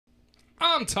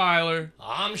I'm Tyler.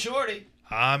 I'm Shorty.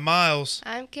 I'm Miles.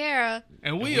 I'm Kara.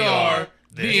 And we are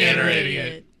The Inner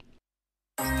Idiot.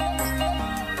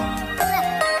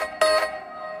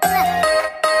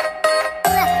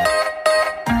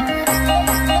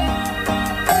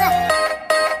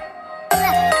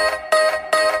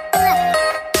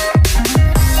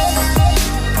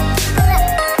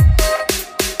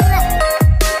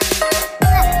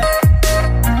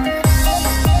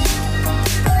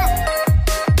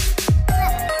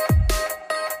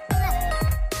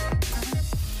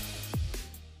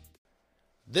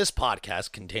 This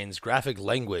podcast contains graphic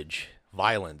language,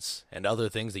 violence, and other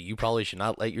things that you probably should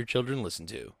not let your children listen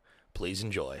to. Please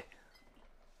enjoy.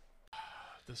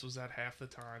 This was at half the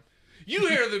time. You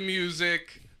hear the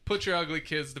music. Put your ugly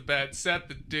kids to bed. Set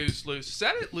the deuce loose.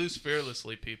 Set it loose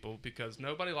fearlessly, people, because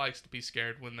nobody likes to be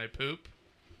scared when they poop.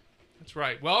 That's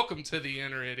right. Welcome to The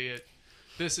Inner Idiot.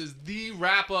 This is the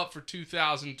wrap-up for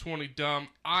 2020 Dumb.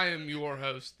 I am your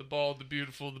host, the bald, the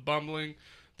beautiful, the bumbling,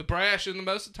 the brash, and the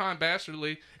most of the time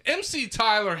bastardly, MC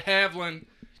Tyler Havlin.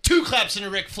 2 claps and a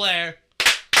Ric Flair.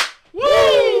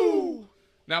 Woo!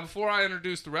 Now, before I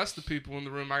introduce the rest of the people in the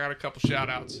room, I got a couple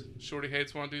shout-outs. Shorty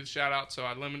hates want to do the shout-out, so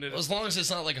I limited it. As long as it's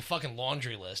not like a fucking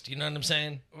laundry list, you know what I'm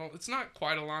saying? Well, it's not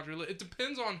quite a laundry list. It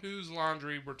depends on whose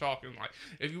laundry we're talking like.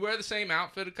 If you wear the same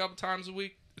outfit a couple times a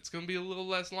week, it's going to be a little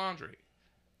less laundry.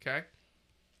 Okay?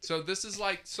 So this is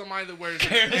like somebody that wears...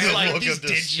 It's like Look these of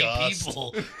dingy disgust.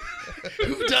 people.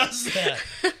 Who does that?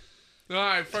 All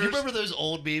right, first... You remember those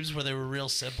old memes where they were real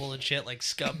simple and shit, like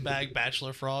Scumbag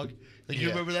Bachelor Frog? Like, you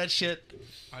Yeah. remember that shit?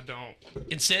 I don't.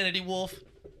 Insanity Wolf?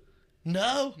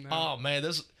 No? No. Oh, man,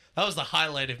 that was the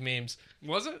highlight of memes.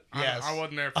 Was it? Yes. I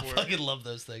wasn't there for I it. fucking love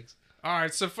those things. All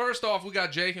right, so first off, we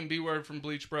got Jake and B-Word from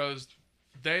Bleach Bros.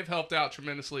 They've helped out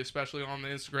tremendously, especially on the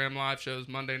Instagram live shows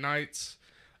Monday nights.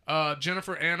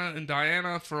 Jennifer, Anna, and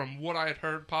Diana from What I Had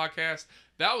Heard podcast.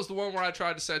 That was the one where I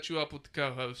tried to set you up with the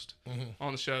co-host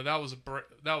on the show. That was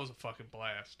a fucking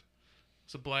blast.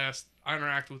 It's a blast. I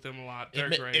interact with them a lot. They're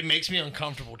great. It makes me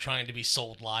uncomfortable trying to be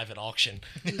sold live at auction.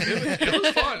 It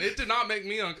was fun. It did not make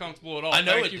me uncomfortable at all. I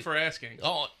know Thank you for asking.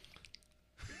 Oh,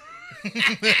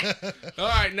 All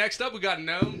right, next up we got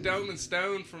Gnome, Dome, and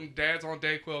Stone from Dads on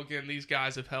Dayquil. Again, these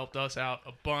guys have helped us out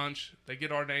a bunch. They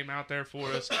get our name out there for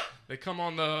us. They come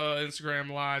on the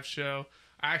Instagram live show.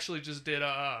 I actually just did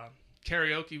a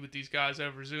karaoke with these guys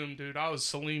over Zoom, dude. I was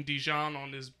Celine Dijon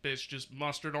on this bitch, just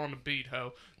mustard on the beat,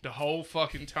 ho, the whole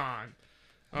fucking time.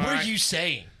 All what right? are you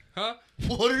saying? Huh?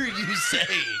 What are you saying?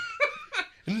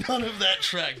 None of that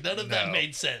tracked. None of that No.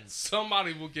 made sense.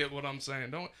 Somebody will get what I'm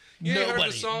saying. Don't you ain't heard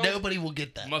the song? Nobody will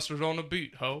get that. Mustard on the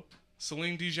beat, ho.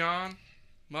 Celine Dijon,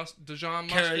 Dijon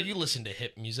Kara, mustard. you listen to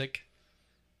hip music.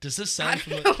 Does this I sound don't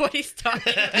familiar? know what he's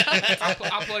talking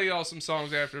about. I'll play y'all some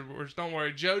songs afterwards. Don't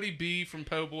worry. Jody B from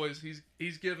Po Boys,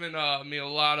 he's given me a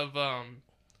lot of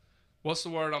what's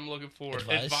the word I'm looking for?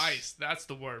 Advice? That's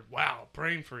the word. Wow,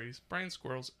 brain freeze, brain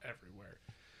squirrels everywhere.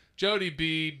 Jody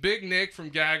B, Big Nick from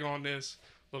Gag on This.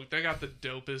 Look, they got the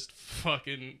dopest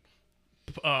fucking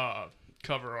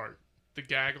cover art. The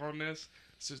Gag on This.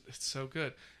 It's so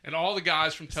good. And all the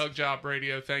guys from Tug Job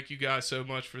Radio, thank you guys so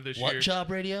much for this What year.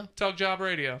 job radio? Tug Job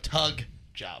Radio. Tug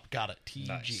job. Got it. TG.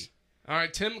 Nice. All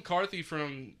right, Tim McCarthy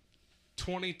from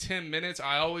 2010 Minutes.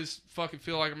 I always fucking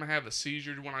feel like I'm going to have a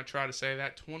seizure when I try to say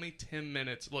that. 2010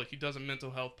 Minutes. Look, he does a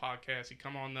mental health podcast. He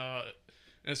come on the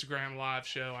Instagram live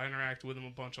show. I interact with him a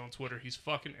bunch on Twitter. He's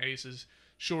fucking aces.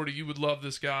 Shorty, you would love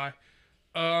this guy.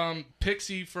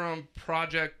 Pixie from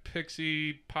Project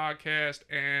Pixie podcast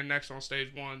and Next on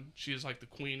Stage 1. She is like the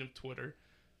queen of Twitter.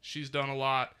 She's done a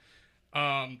lot.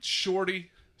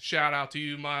 Shorty, shout out to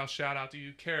you. Miles, shout out to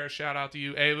you. Kara, shout out to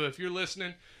you. Ava, if you're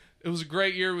listening, it was a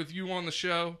great year with you on the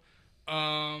show.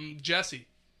 Jesse.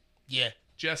 Yeah.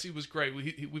 Jesse was great.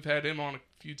 We've had him on a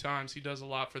few times. He does a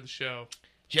lot for the show.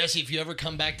 Jesse, if you ever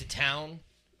come back to town,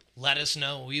 let us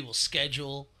know. We will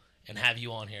schedule and have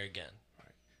you on here again.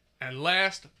 And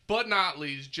last but not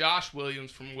least, Josh Williams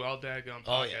from Well Daggum Podcast.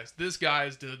 Oh, yeah. This guy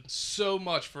has done so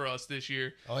much for us this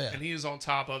year. Oh, yeah. And he is on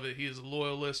top of it. He is a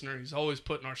loyal listener. He's always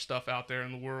putting our stuff out there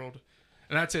in the world.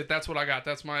 And that's it. That's what I got.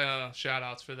 That's my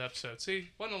shout-outs for the episode. See, it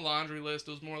wasn't a laundry list.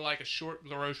 It was more like a short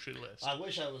grocery list. I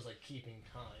wish I was like keeping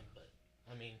time, but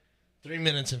I mean, 3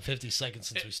 minutes and 50 seconds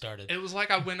since we started. It was like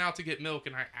I went out to get milk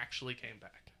and I actually came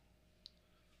back.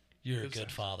 You're a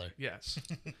good father. Yes.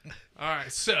 All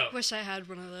right, so. Wish I had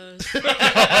one of those.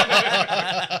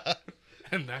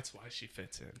 And that's why she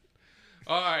fits in.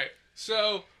 All right.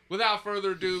 So, without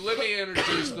further ado, let me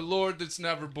introduce the Lord that's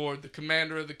never bored, the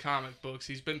commander of the comic books.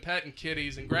 He's been petting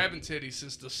kitties and grabbing titties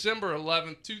since December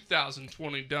 11th,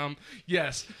 2020, dumb.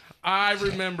 Yes, I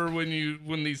remember when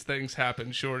these things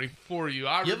happened, Shorty, for you. You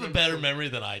have a better memory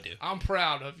than I do. I'm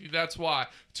proud of you. That's why.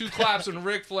 2 claps and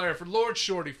Ric Flair for Lord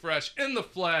Shorty Fresh in the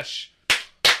flesh.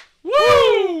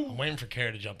 Woo! I'm waiting for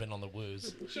Kara to jump in on the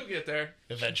woos. She'll get there.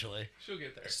 Eventually. She'll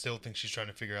get there. I still think she's trying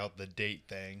to figure out the date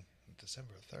thing.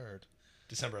 December 3rd.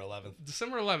 December 11th.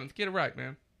 December 11th. Get it right,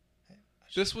 man.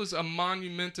 This was a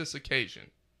monumentous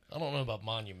occasion. I don't know about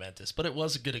monumentous, but it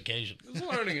was a good occasion. It was a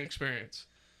learning experience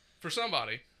for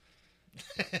somebody.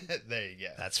 There you go.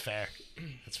 That's fair.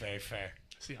 That's very fair.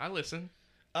 See, I listen.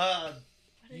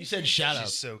 You said shout She's out.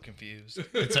 so confused.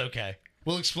 It's okay.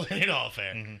 We'll explain it all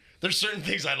fair. Mm-hmm. There's certain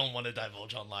things I don't want to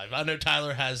divulge on live. I know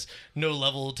Tyler has no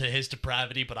level to his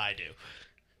depravity, but I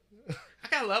do. I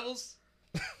got levels.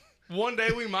 One day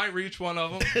we might reach one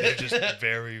of them. They're just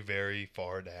very, very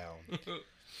far down.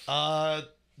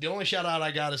 The only shout out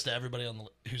I got is to everybody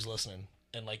who's listening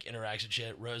and like interacts and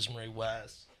shit. Rosemary,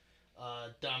 Wes,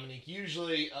 Dominique.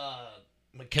 Usually,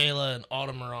 Michaela and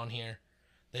Autumn are on here.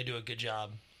 They do a good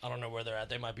job. I don't know where they're at.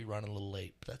 They might be running a little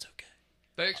late, but that's okay.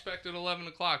 They expected 11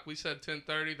 o'clock. We said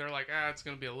 10:30. They're like, it's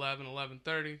going to be 11,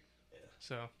 11:30. Yeah.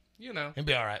 So, you know. It'll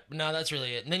be all right. But no, that's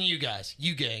really it. And then you guys.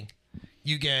 You gang.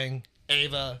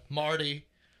 Ava, Marty.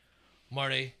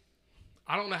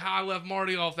 I don't know how I left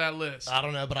Marty off that list. I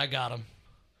don't know, but I got him.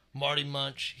 Marty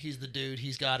Munch. He's the dude.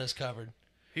 He's got us covered.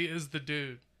 He is the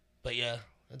dude. But yeah,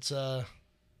 it's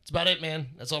about it, man.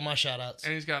 That's all my shout outs.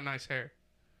 And he's got nice hair.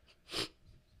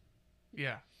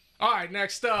 Yeah. All right,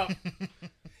 next up.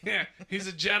 Yeah, he's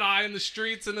a Jedi in the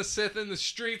streets and a Sith in the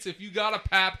streets. If you got a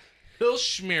pap, he'll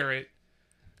smear it.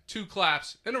 2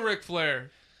 claps and a Ric Flair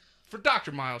for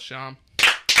Dr. Miles Sham.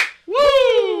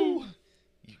 Woo!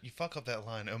 You fuck up that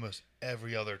line almost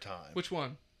every other time. Which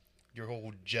one? Your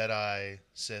whole Jedi,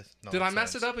 Sith nonsense. Did I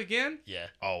mess it up again? Yeah.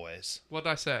 Always. What'd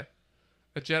I say?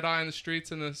 A Jedi in the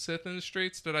streets and a Sith in the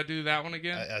streets? Did I do that one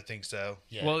again? I think so.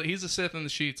 Yeah. Well, he's a Sith in the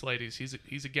sheets, ladies.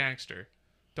 He's a gangster.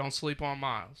 Don't sleep on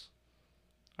Miles.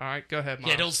 All right, go ahead,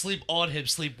 Miles. Yeah, don't sleep on him,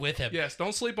 sleep with him. Yes,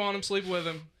 don't sleep on him, sleep with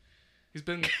him. He's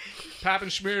been papping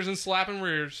schmears and slapping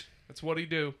rears. That's what he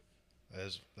do.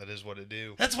 That is what it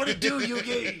do. That's what it do,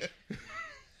 Yugi.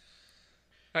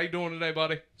 How you doing today,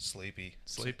 buddy? Sleepy.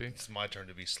 Sleepy. It's my turn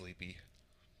to be sleepy.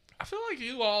 I feel like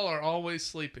you all are always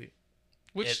sleepy.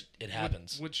 Which It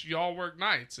happens. Which y'all work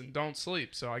nights and don't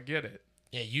sleep, so I get it.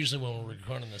 Yeah, usually when we're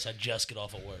recording this, I just get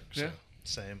off of work. So. Yeah.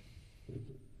 Same.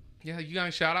 Yeah, you got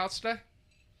any shout outs today?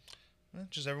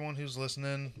 Just everyone who's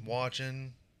listening,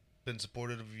 watching, been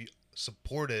supportive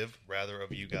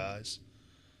of you guys.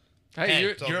 Hey,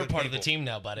 you're all you're a good part of the people. team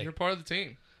now, buddy. you're part of the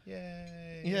team.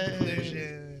 Yay. Yay.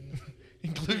 Inclusion.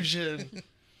 Inclusion.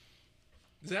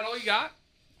 Is that all you got?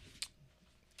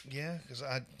 Yeah, because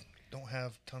I don't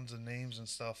have tons of names and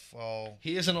stuff. All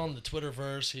He isn't on the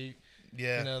Twitterverse. He,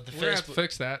 yeah, you know, the We're gonna have to Facebook.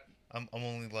 fix that. I'm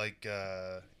only like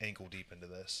ankle deep into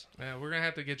this. Yeah, we're gonna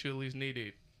have to get you at least knee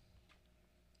deep.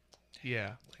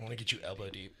 Yeah. I want to get you elbow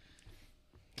deep.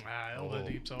 Elbow Oh.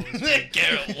 deep's always good.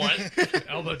 Garrett, what?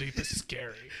 Elbow deep is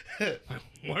scary.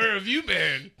 Where have you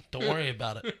been? Don't worry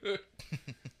about it.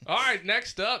 All right,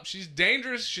 next up, she's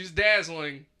dangerous, she's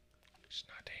dazzling. It's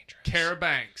not dangerous. Kara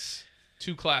Banks.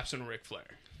 2 claps and a Ric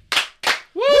Flair.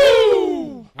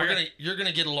 Woo! You're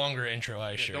gonna get a longer intro,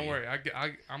 I assure Don't you. worry,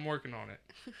 I'm working on it.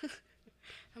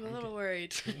 I'm a little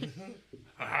worried.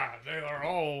 They are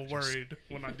all worried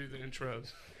when I do the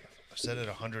intros. I've said it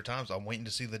 100 times. I'm waiting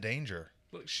to see the danger.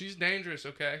 Look, she's dangerous,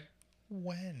 okay?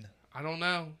 When? I don't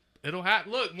know. It'll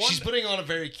happen. Look, She's putting on a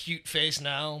very cute face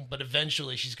now, but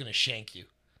eventually she's gonna shank you.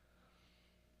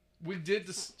 we did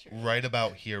this. Right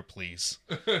about here, please.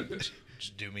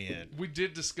 Just do me in. We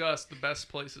did discuss the best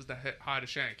places to hide a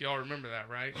shank. Y'all remember that,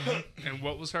 right? And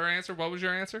what was her answer? What was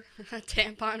your answer? A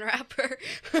tampon wrapper.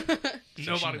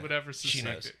 Nobody would ever She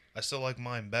suspect knows. it. I still like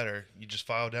mine better. You just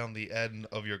file down the end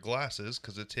of your glasses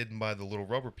because it's hidden by the little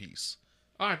rubber piece.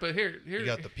 All right, but here. You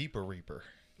got the peeper reaper.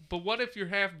 But what if you're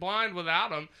half blind without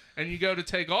them, and you go to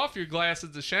take off your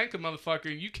glasses to shank a motherfucker,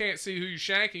 and you can't see who you're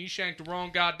shanking? You shanked the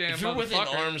wrong goddamn If you're within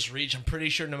motherfucker. arm's reach, I'm pretty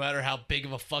sure no matter how big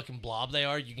of a fucking blob they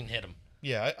are, you can hit them.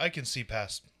 Yeah, I can see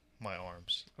past my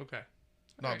arms. Okay.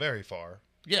 Not Alright. very far,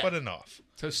 Yeah. but enough.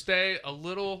 So stay a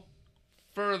little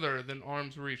further than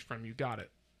arm's reach from you. Got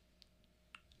it.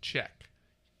 Check.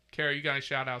 Kara, you got any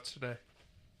shout outs today?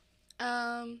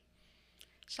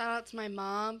 Shout out to my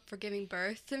mom for giving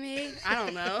birth to me. I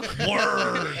don't know.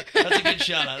 Word. That's a good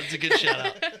shout out. That's a good shout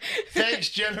out. Thanks,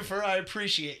 Jennifer. I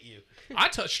appreciate you. I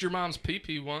touched your mom's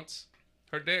pee-pee once.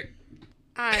 Her dick.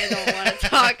 I don't want to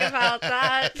talk about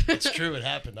that. It's true. It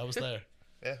happened. I was there.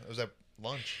 Yeah, it was at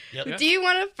lunch. Yep. Yeah. Do you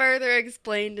want to further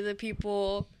explain to the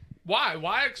people? Why?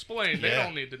 Why explain? They Yeah.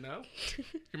 don't need to know.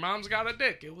 Your mom's got a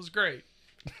dick. It was great.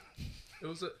 It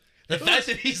was a. The fact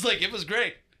that he's like, it was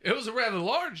great. It was a rather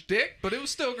large dick, but it was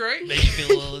still great. Made you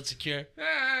feel a little insecure.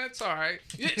 It's all right.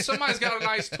 Somebody's got a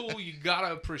nice tool. You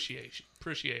gotta appreciate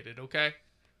it. Okay.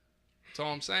 That's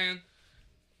all I'm saying.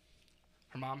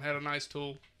 Her mom had a nice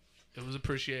tool. It was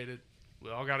appreciated.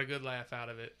 We all got a good laugh out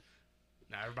of it.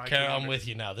 Now everybody. Kara, I'm with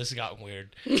you now. This has gotten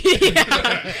weird.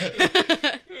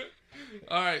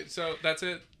 All right, so that's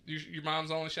it. Your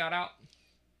mom's only shout out.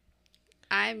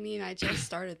 I mean, I just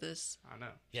started this. I know.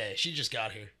 Yeah, she just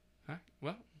got here. Huh?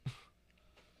 Well,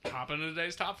 hop into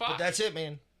today's top 5. But that's it,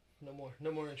 man. No more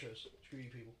intros. Screw you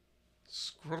people.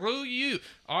 Screw you.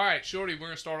 All right, Shorty, we're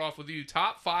gonna start off with you.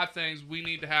 Top 5 things we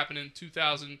need to happen in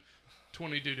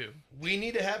 2020 doo-doo. We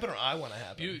need to happen, or I want to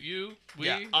happen. We.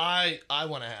 Yeah, I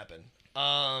want to happen.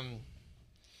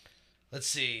 Let's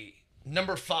see.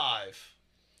 Number 5.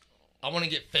 I want to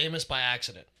get famous by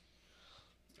accident.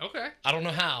 Okay. I don't know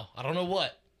how. I don't know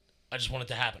what. I just want it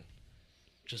to happen.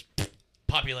 Just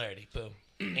popularity, boom,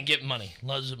 and get money,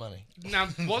 loads of money. Now,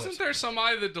 wasn't there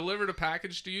somebody that delivered a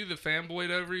package to you that fanboyed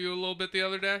over you a little bit the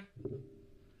other day?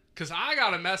 Because I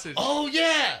got a message. Oh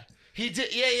yeah, he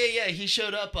did. Yeah. He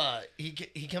showed up.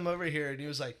 He come over here and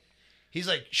he's like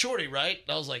Shorty, right?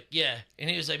 And I was like, yeah. And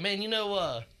he was like, man, he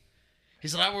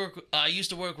said I used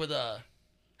to work with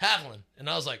Haviland, and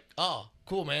I was like, oh,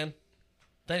 cool, man.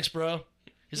 Thanks, bro.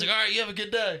 He's like, all right, you have a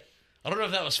good day. I don't know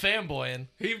if that was fanboying.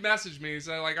 He messaged me. He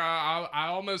said, like, I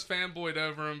almost fanboyed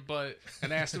over him,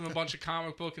 and asked him a bunch of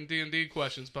comic book and D&D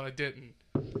questions, but I didn't.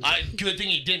 Good thing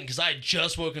he didn't, because I had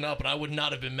just woken up and I would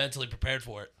not have been mentally prepared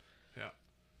for it. Yeah.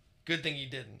 Good thing he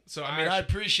didn't. So I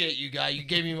appreciate you, guy. You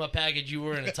gave me my package. You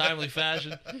were in a timely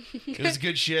fashion. It was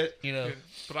good shit,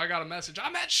 But I got a message. I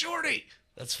met Shorty.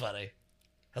 That's funny.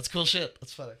 That's cool shit.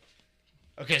 That's funny.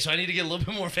 Okay, so I need to get a little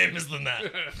bit more famous than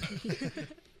that.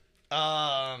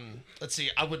 Let's see.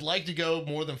 I would like to go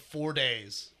more than 4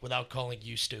 days without calling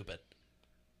you stupid.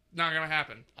 Not gonna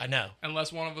happen I know.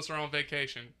 unless one of us are on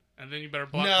vacation, and then you better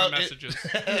block No, my messages.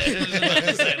 I was about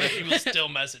to say, like, he will still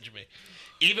message me.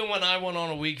 Even when I went on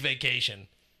a week vacation,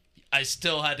 I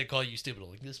still had to call you stupid.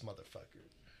 Like, this motherfucker.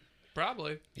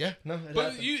 Probably. Yeah, no, it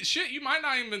But happened. you might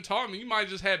not even been talking to me. You might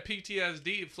just had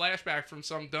PTSD flashback from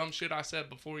some dumb shit I said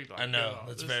before. You like, I know. "Oh,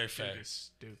 That's this very dude fair. is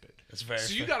stupid. It's very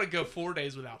So you fair. got to go 4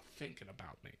 days without thinking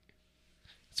about me.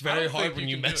 It's I very don't hard think when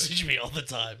you you can do message me all the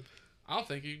time. I don't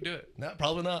think you can do it. No,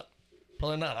 probably not.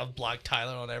 Probably not. I've blocked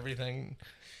Tyler on everything.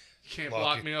 You can't Block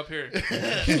block it. me up here. You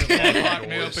can't block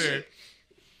me up here.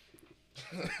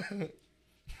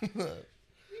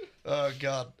 Oh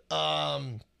God.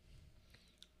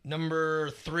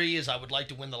 Number 3 is I would like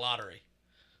to win the lottery.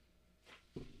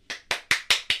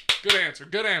 Good answer.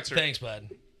 Good answer. Thanks,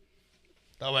 bud.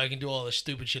 That way I can do all this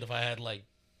stupid shit if I had like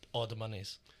all the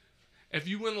monies. If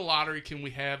you win the lottery, can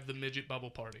we have the midget bubble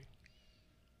party?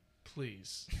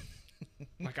 Please.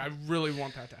 Like, I really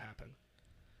want that to happen.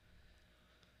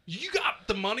 You got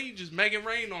the money, just make it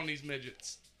rain on these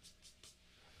midgets.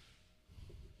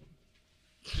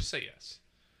 Just say yes.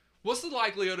 What's the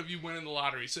likelihood of you winning the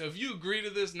lottery? So if you agree to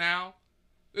this now,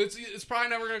 it's probably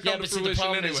never going to Yeah, come but to see, the fruition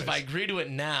problem anyways. is if I agree to it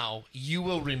now, you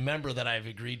will remember that I've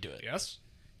agreed to it. Yes?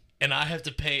 And I have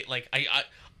to pay, like,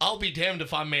 I'll be damned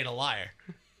if I'm made a liar.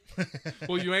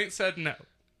 Well, you ain't said no.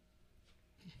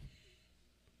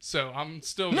 So I'm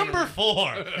still Number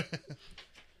 4.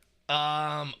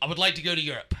 I would like to go to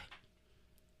Europe.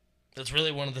 That's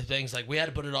really one of the things. Like, we had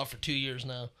to put it off for 2 years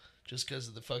now, just because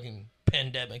of the fucking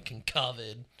pandemic and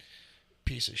COVID.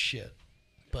 Piece of shit.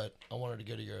 But I wanted to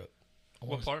go to Europe.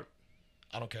 What part?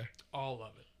 I don't care. All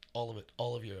of it. All of it.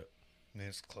 All of Europe. I mean,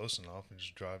 it's close enough and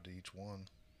just drive to each one.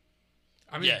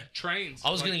 I mean, Yeah. trains.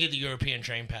 I was like, gonna get the European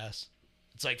train pass.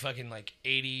 It's like fucking like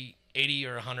 80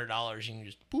 or $100. You can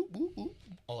just boop boop boop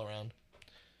all around.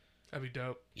 That'd be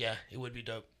dope. Yeah, it would be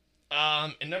dope.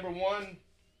 And number 1,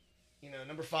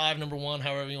 number 5, number 1,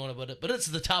 however you want to put it, but it's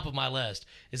the top of my list.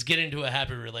 Is get into a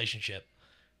happy relationship.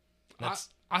 That's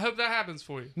I hope that happens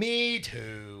for you. me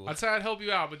too. I'd say I'd help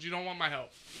you out, but you don't want my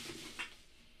help.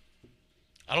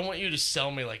 I don't want you to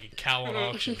sell me like a cow on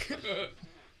auction.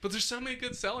 But there's so many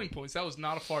good selling points. That was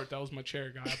not a fart. That was my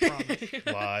chair guy. I promise.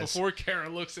 Lies. Before Kara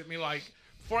looks at me like,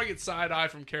 before I get side eye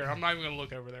from Kara, I'm not even gonna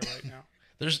look over there right now.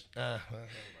 There's All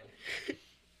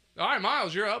right,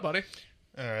 Miles, you're up, buddy.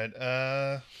 All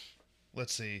right.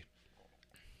 Let's see.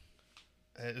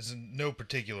 It's in no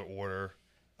particular order.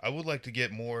 I would like to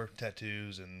get more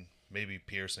tattoos and maybe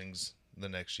piercings the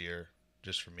next year.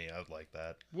 Just for me, I would like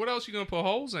that. What else you gonna put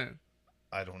holes in?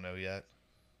 I don't know yet.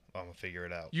 I'm gonna figure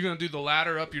it out. You gonna do the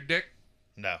ladder up your dick?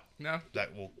 No, No.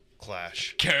 that will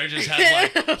clash. Kara just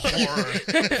has like horror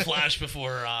flash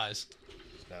before her eyes.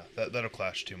 No, that'll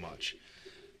clash too much.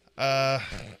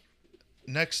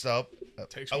 Next up,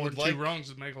 Takes I more would than like. two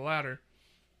rungs to make a ladder.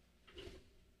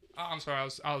 Oh, I'm sorry.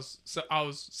 I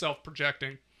was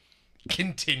self-projecting.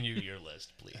 Continue your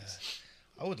list, please.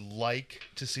 I would like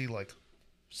to see like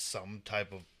some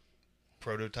type of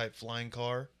prototype flying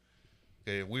car.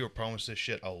 Okay, we were promised this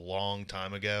shit a long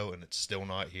time ago, and it's still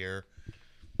not here.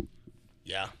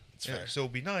 Yeah, it's fair. So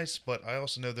it'd be nice, but I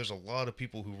also know there's a lot of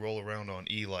people who roll around on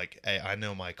E like, hey, I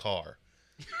know my car.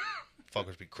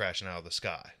 Fuckers be crashing out of the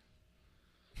sky.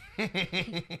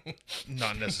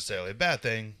 Not necessarily a bad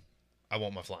thing. I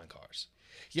want my flying cars.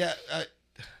 Yeah,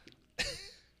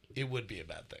 it would be a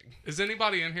bad thing. Is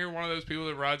anybody in here one of those people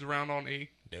that rides around on E?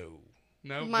 No.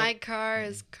 No. My car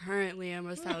is currently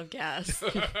almost out of gas.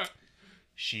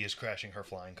 She is crashing her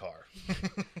flying car.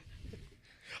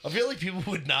 I feel like people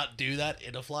would not do that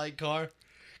in a flying car.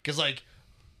 Because, like,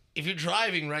 if you're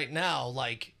driving right now,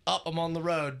 like, I'm on the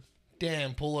road,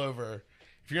 damn, pull over.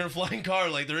 If you're in a flying car,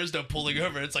 like, there is no pulling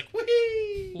over. It's like,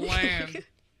 whee! Land.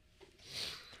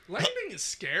 Landing is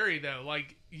scary though.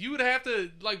 Like you would have to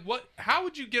what? How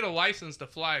would you get a license to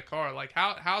fly a car? Like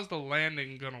how's the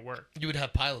landing gonna work? You would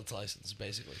have pilot's license,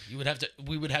 basically. We would have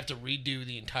to redo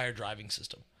the entire driving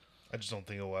system. I just don't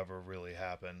think it'll ever really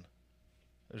happen.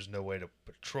 There's no way to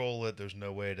patrol it. There's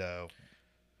no way to...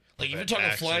 Like, if you're prevent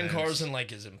talking flying accidents. cars in,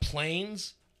 like, as in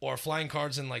planes, or flying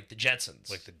cars in, like, the Jetsons.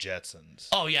 Like the Jetsons.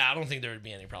 Oh, yeah, I don't think there would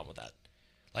be any problem with that.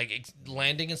 Like,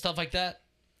 landing and stuff like that,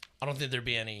 I don't think there'd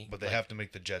be any... But they have to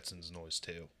make the Jetsons noise,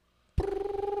 too.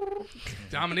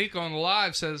 Dominique on the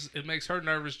live says it makes her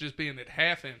nervous just being at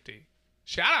half empty.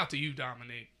 Shout out to you,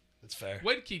 Dominique. That's fair.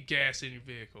 Way to keep gas in your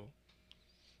vehicle.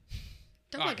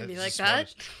 Don't look at me like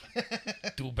That's the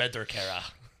that. Do better, Kara.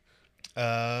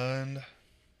 And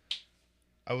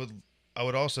I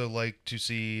would also like to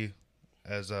see,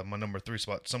 as my number 3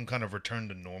 spot, some kind of return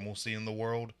to normalcy in the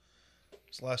world.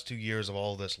 This last 2 years of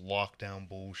all this lockdown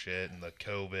bullshit and the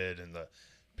COVID and the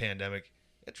pandemic,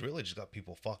 it's really just got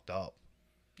people fucked up.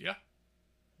 Yeah,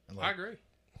 And I agree.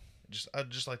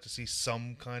 I'd just like to see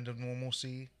some kind of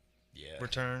normalcy Yeah.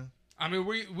 return. I mean,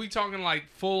 we talking like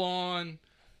full on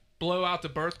blow out the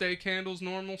birthday candles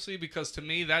normalcy, because to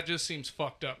me that just seems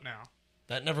fucked up now.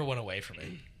 That never went away from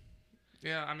me.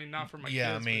 Yeah, I mean not for my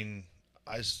Yeah, kids. I mean,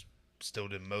 still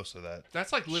did most of that.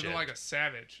 that's like living shit. like a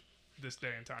savage this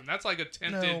day and time. That's like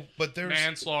attempted No, but there's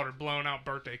manslaughter, blowing out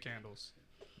birthday candles.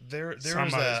 there is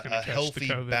Somebody's a gonna catch the healthy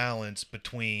COVID. balance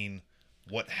between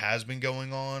what has been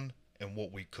going on and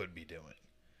what we could be doing.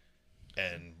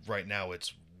 And right now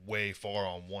it's way far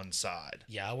on one side.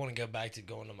 Yeah, I want to go back to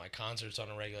going to my concerts on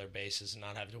a regular basis and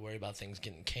not having to worry about things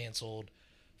getting canceled.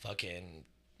 Fucking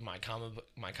my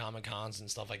Comic Cons and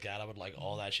stuff like that. I would like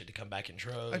all that shit to come back in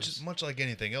troves. I just much like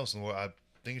anything else in the world, I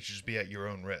think it should just be at your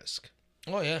own risk.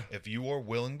 Oh yeah. If you are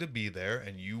willing to be there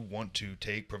and you want to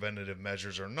take preventative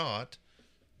measures or not,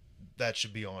 that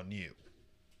should be on you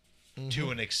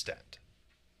to an extent.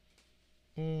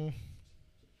 I'm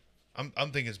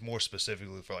thinking it's more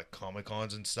specifically for like Comic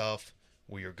Cons and stuff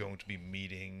where you're going to be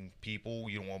meeting people.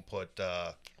 You don't want to put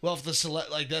Well, if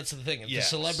like that's the thing. If Yes.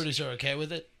 the celebrities are okay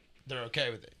with it, they're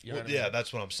okay with it. You know what I yeah, mean?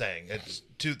 that's what I'm saying. It's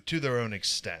to their own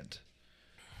extent.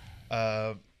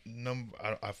 I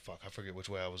forget which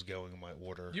way I was going in my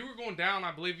order. You were going down,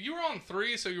 I believe. You were on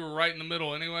 3, so you were right in the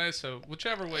middle anyway. So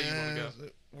whichever way you want to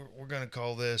go. We're gonna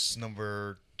call this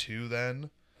number 2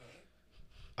 then.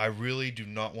 I really do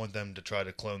not want them to try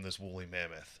to clone this woolly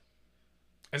mammoth.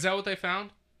 Is that what they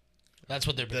found? That's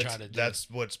what they've been trying to do. That's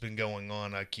what's been going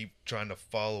on. I keep trying to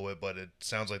follow it, but it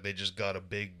sounds like they just got a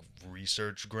big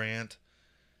research grant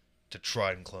to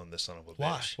try and clone this son of a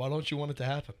Why? bitch. Why don't you want it to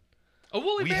happen? A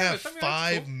woolly We mammoth. have I mean,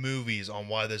 that's 5 movies on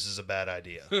why this is a bad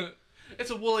idea. cool. It's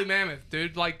a woolly mammoth,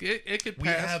 dude. Like it could We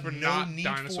pass have for no not need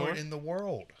dinosaur. for it in the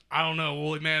world. I don't know.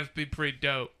 Woolly mammoth be pretty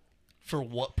dope. For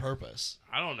what purpose?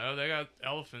 I don't know. They got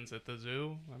elephants at the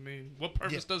zoo. I mean, what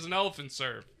purpose does an elephant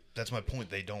serve? That's my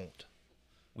point. They don't.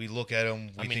 We look at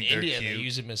them. We I mean, think they're India, cute. they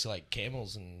use them as like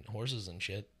camels and horses and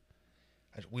shit.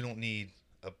 We don't need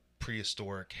a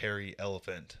prehistoric hairy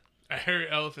elephant. A hairy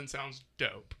elephant sounds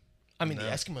dope. I mean, No.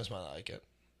 the Eskimos might like it.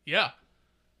 Yeah.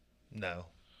 No,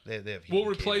 they have. We'll human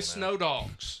replace cable now. snow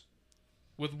dogs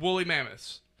with woolly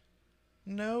mammoths.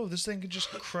 No, this thing could just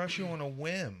crush you on a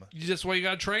whim. That's why you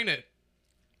gotta train it.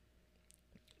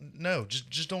 No,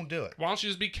 just don't do it. Why don't you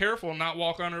just be careful and not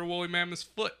walk under a woolly mammoth's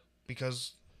foot?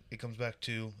 Because it comes back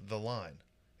to the line.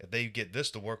 If they get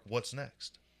this to work, what's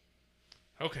next?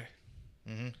 Okay.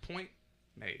 Mm-hmm. Point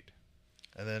made.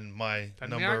 And then my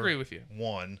Doesn't mean number I agree with you.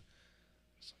 1,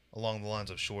 along the lines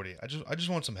of Shorty. I just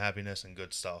want some happiness and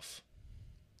good stuff.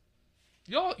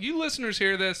 Y'all, you listeners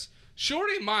hear this?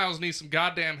 Shorty and Miles need some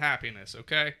goddamn happiness,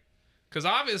 okay? Because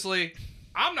obviously,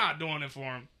 I'm not doing it for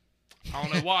him. I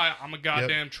don't know why. I'm a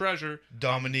goddamn treasure.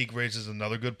 Dominique raises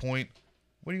another good point.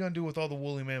 What are you gonna do with all the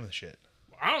woolly mammoth shit?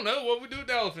 I don't know what we do with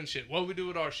the elephant shit. What we do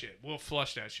with our shit. We'll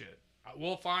flush that shit.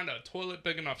 We'll find a toilet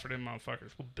big enough for them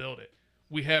motherfuckers. We'll build it.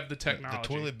 We have the technology. The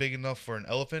toilet big enough for an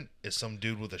elephant is some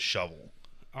dude with a shovel.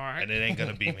 All right. And it ain't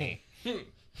gonna be me.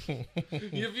 Have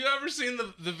you ever seen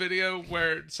the video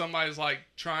where somebody's like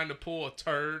trying to pull a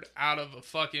turd out of a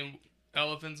fucking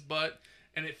elephant's butt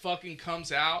and it fucking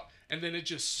comes out and then it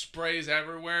just sprays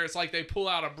everywhere? It's like they pull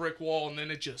out a brick wall and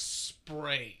then it just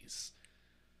sprays.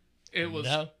 It was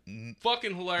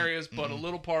fucking hilarious, but a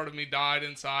little part of me died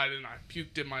inside and I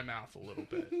puked in my mouth a little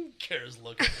bit. Kara's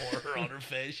looking horror on her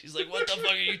face. She's like, what the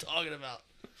fuck are you talking about?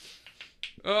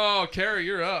 Oh, Kara,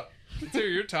 you're up. Let's hear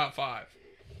your top 5.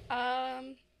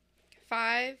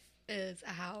 5 is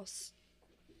a house.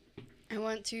 I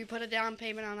want to put a down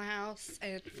payment on a house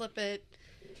and flip it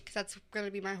because that's going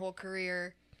to be my whole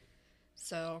career.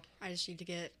 So I just need to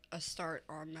get a start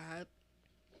on that.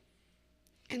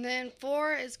 And then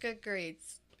 4 is good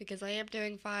grades because I am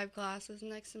doing 5 classes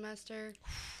next semester.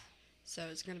 So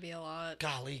it's going to be a lot.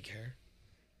 Golly, Kara.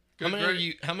 Good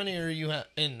How many are you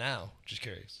in now? Just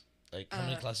curious. Like, how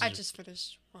many classes? I just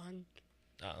finished 1.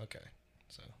 Oh, okay.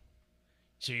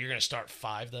 So you're gonna start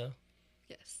 5 though?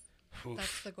 Yes. Oof.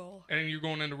 That's the goal. And you're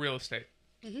going into real estate.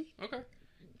 Mm-hmm. Okay.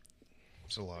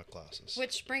 It's a lot of classes.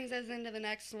 Which brings us into the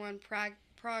next one,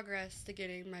 progress to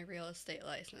getting my real estate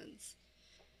license.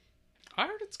 I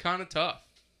heard it's kind of tough.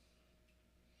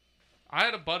 I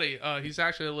had a buddy, he's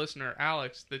actually a listener,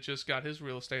 Alex, that just got his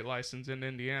real estate license in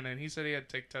Indiana, and he said he had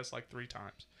to take tests like 3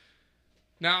 times.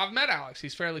 Now, I've met Alex.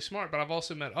 He's fairly smart, but I've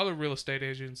also met other real estate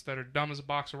agents that are dumb as a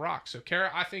box of rocks. So, Kara,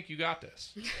 I think you got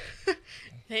this.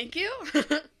 Thank you.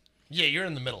 Yeah, you're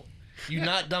in the middle. You're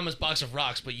not dumb as box of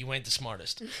rocks, but you ain't the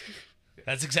smartest.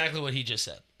 That's exactly what he just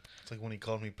said. It's like when he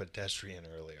called me pedestrian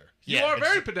earlier. You are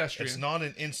very pedestrian. It's not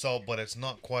an insult, but it's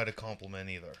not quite a compliment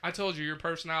either. I told you, your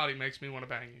personality makes me want to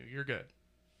bang you. You're good.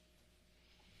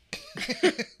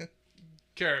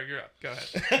 Kara, you're up. Go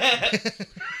ahead.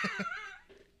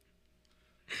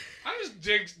 I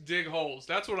just dig holes.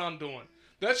 That's what I'm doing.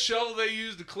 That shovel they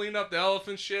use to clean up the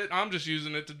elephant shit, I'm just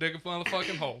using it to dig a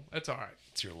motherfucking hole. That's all right.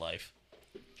 It's your life.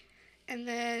 And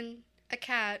then a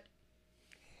cat.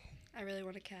 I really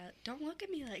want a cat. Don't look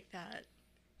at me like that.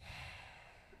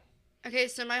 Okay,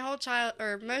 so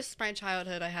most of my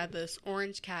childhood, I had this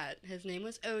orange cat. His name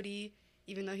was Odie.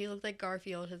 Even though he looked like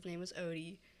Garfield, his name was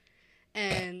Odie.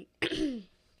 And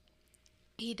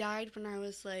he died when I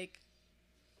was like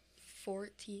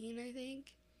 14, I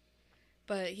think.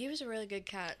 But he was a really good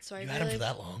cat. So You had him for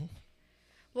that long?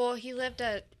 Well, he lived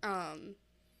at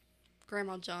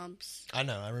Grandma Jump's. I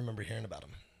know. I remember hearing about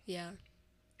him. Yeah,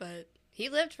 but he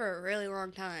lived for a really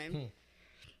long time.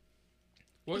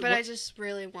 What, I just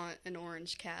really want an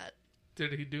orange cat.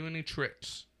 Did he do any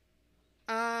tricks?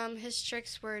 His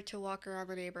tricks were to walk around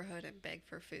the neighborhood and beg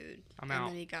for food. I'm out. And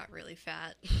then he got really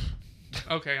fat.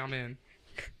 Okay, I'm in.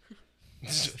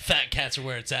 Fat cats are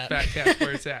where it's at. Fat cat's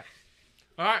where it's at.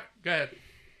 All right, go ahead.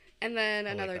 And then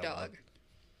like another that dog.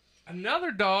 one.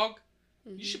 Another dog?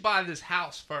 You should buy this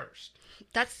house first.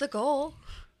 That's the goal.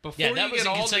 Before Yeah, that you was get in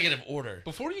all consecutive order.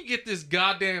 Before you get this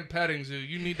goddamn petting zoo,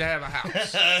 you need to have a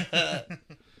house.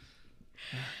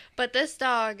 But this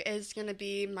dog is going to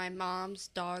be my mom's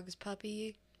dog's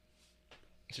puppy.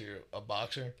 So you're a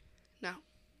boxer? No.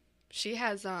 She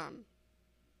has,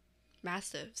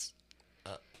 mastiffs.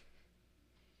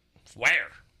 Where?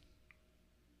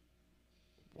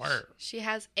 Where? She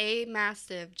has a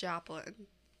mastiff Joplin.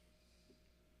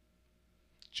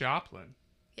 Joplin.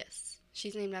 Yes.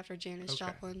 She's named after Janis Okay.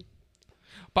 Joplin.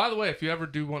 By the way, if you ever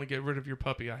do want to get rid of your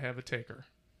puppy, I have a taker.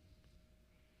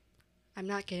 I'm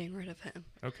not getting rid of him.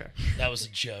 Okay. That was a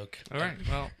joke. All right.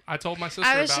 Well, I told my sister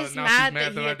I was about just it. Now mad she's mad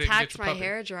that that he I didn't get attacked the my puppy.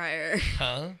 hairdryer.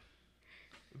 Huh?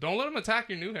 Don't let him attack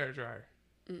your new hairdryer.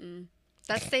 Mm-mm.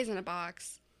 That stays in a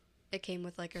box. It came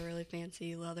with like a really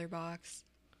fancy leather box.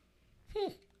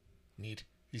 Neat.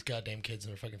 These goddamn kids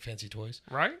and their fucking fancy toys.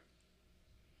 Right?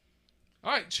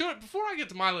 All right. Sure. Before I get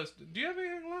to my list, do you have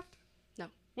anything left? No.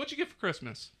 What'd you get for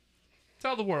Christmas?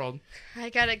 Tell the world. I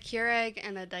got a Keurig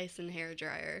and a Dyson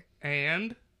hairdryer.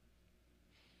 And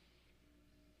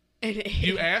And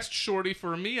you asked Shorty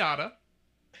for a Miata.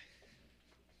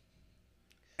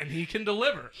 And he can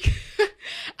deliver.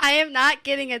 I am not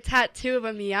getting a tattoo of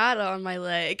a Miata on my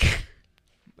leg.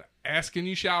 Ask and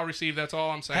you shall receive. That's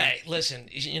all I'm saying. Hey, listen,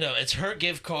 it's her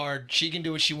gift card. She can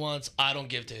do what she wants. I don't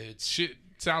give two hoots. She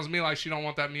sounds to me like she don't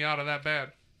want that Miata that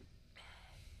bad.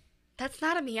 That's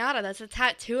not a Miata. That's a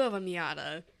tattoo of a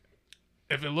Miata.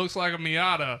 If it looks like a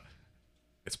Miata,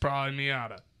 it's probably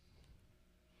Miata.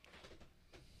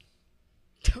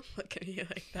 Don't look at me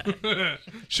like that.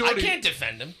 Shorty, I can't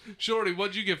defend him. Shorty,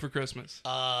 what'd you get for Christmas?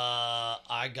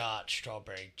 I got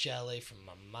strawberry jelly from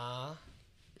my ma.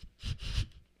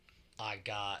 I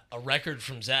got a record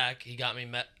from Zach. He got me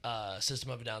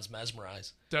System of a Down's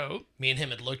Mesmerize. Dope. Me and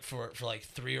him had looked for it for like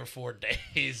 3 or 4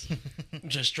 days.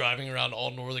 Just driving around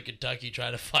all northern Kentucky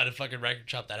trying to find a fucking record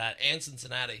shop that had, and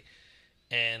Cincinnati.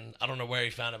 And I don't know where he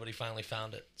found it, but he finally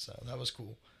found it. So that was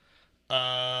cool.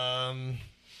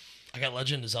 I got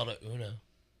Legend of Zelda Uno.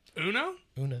 Uno?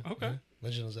 Okay. Yeah.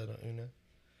 Legend of Zelda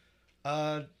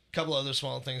Uno. Couple other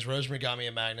small things. Rosemary got me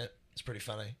a magnet. It's pretty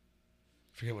funny.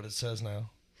 Forget what it says now.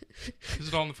 Is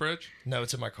it on the fridge? No,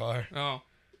 it's in my car. Oh.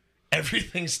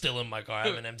 Everything's still in my car. I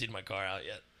haven't emptied my car out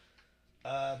yet.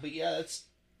 But yeah, that's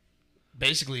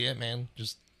basically it, man.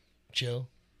 Just chill.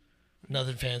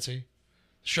 Nothing fancy.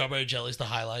 Strawberry jelly's the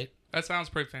highlight. That sounds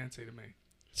pretty fancy to me.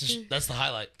 That's the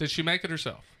highlight. Did she make it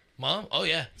herself? Mom? Oh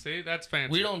yeah. See, that's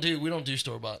fancy. We don't do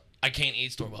store bought. I can't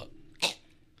eat store bought.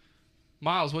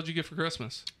 Miles, what'd you get for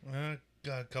Christmas? I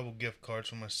got a couple gift cards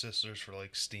from my sisters for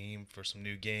like Steam for some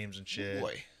new games and shit.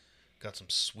 Boy. Got some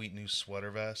sweet new sweater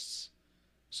vests.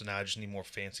 So now I just need more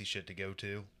fancy shit to go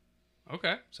to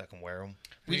Okay. so I can wear them.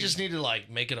 We just need to like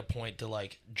make it a point to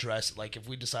like dress like if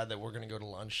we decide that we're gonna go to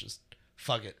lunch, just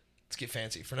fuck it. Let's get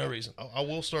fancy for no reason. I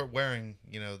will start wearing,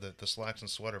 the slacks and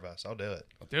sweater vests. I'll do it.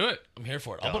 Do it. I'm here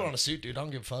for it. I'll put on a suit, dude. I don't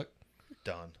give a fuck.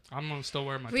 Done. I'm going to still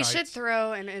wear my We tights. should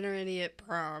throw an intermediate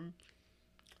prom.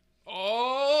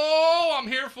 Oh, I'm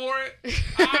here for it.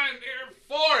 I'm here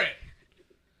for it.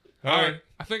 All right.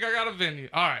 I think I got a venue.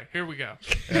 All right, here we go.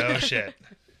 Oh, shit.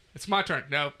 It's my turn.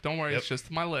 No, don't worry. Yep. It's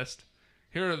just my list.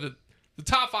 Here are the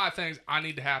top 5 things I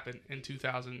need to happen in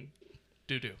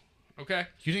 2000-do. Okay?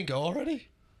 You didn't go already?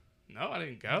 No, I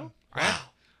didn't go. Wow.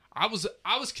 I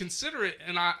was considerate,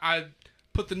 and I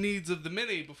put the needs of the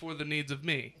many before the needs of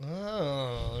me.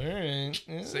 Oh, all right.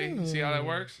 See how that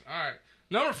works? All right.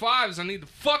 Number 5 is I need the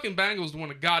fucking Bengals to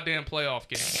win a goddamn playoff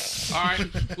game. All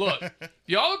right? Look,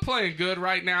 y'all are playing good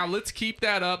right now. Let's keep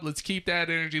that up. Let's keep that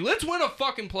energy. Let's win a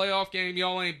fucking playoff game.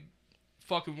 Y'all ain't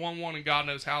fucking won one in God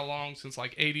knows how long, since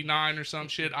like 89 or some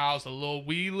shit. I was a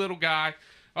wee little guy.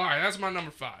 All right, that's my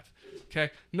number 5.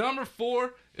 Okay. Number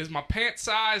 4 is my pant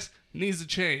size needs to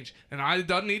change, and I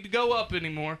doesn't need to go up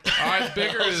anymore. All right,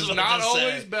 bigger is not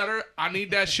always better. I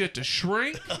need that shit to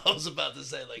shrink. I was about to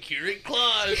say, like, here it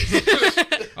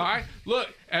climbs. All right,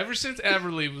 look, ever since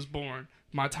Everly was born,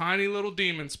 my tiny little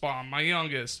demon spawn, my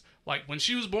youngest, like when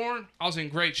she was born, I was in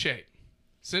great shape.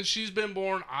 Since she's been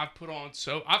born, I've put on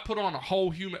a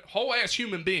whole ass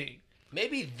human being.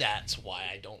 Maybe that's why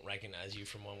I don't recognize you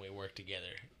from when we worked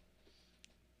together.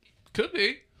 Could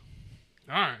be.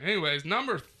 All right. Anyways,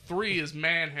 number 3 is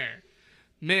man hair.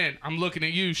 Men, I'm looking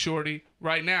at you, shorty,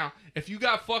 right now. If you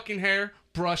got fucking hair,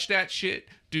 brush that shit.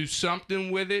 Do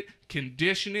something with it.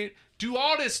 Condition it. Do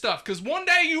all this stuff. Because one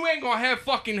day you ain't going to have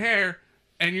fucking hair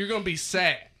and you're going to be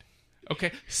sad.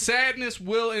 Okay? Sadness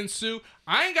will ensue.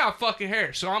 I ain't got fucking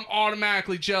hair, so I'm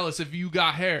automatically jealous if you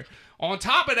got hair. On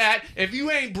top of that, if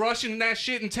you ain't brushing that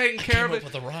shit and taking care of it,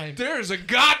 with a rhyme. there's a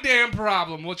goddamn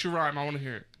problem. What's your rhyme? I want to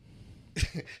hear it.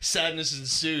 Sadness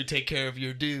ensue. Take care of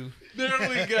your due. There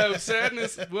we go.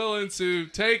 Sadness will ensue.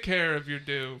 Take care of your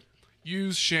due.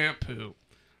 Use shampoo.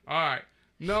 All right.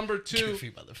 Number 2.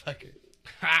 Goofy motherfucker.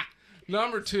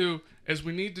 Number 2 is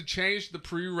we need to change the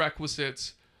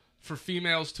prerequisites for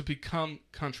females to become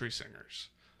country singers.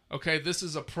 Okay? This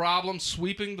is a problem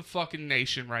sweeping the fucking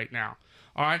nation right now.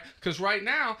 All right? Because right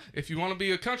now, if you want to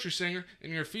be a country singer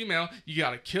and you're a female, you got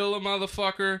to kill a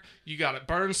motherfucker. You got to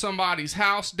burn somebody's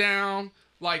house down.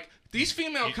 Like, these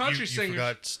female country you singers...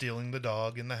 forgot stealing the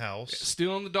dog in the house.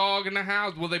 Stealing the dog in the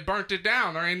house. Well, they burnt it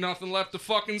down. There ain't nothing left to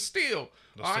fucking steal.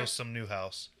 There's All still right? some new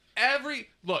house.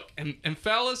 Look, and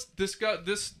fellas, this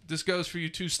goes for you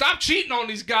too. Stop cheating on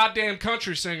these goddamn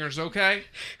country singers, okay?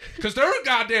 Because they're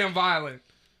goddamn violent.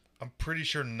 I'm pretty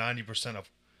sure 90% of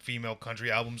female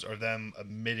country albums are them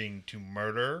admitting to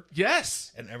murder.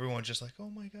 Yes. And everyone's just like,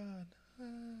 oh my God.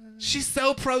 She's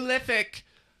so prolific.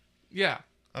 Yeah.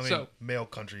 I mean, male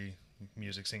country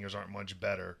music singers aren't much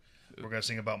better. We're going to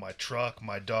sing about my truck,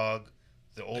 my dog,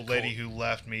 the old lady who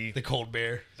left me, The cold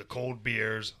beer. the cold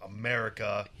beers,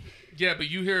 America. Yeah, but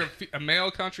you hear a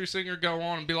male country singer go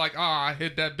on and be like, I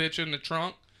hid that bitch in the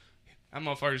trunk. That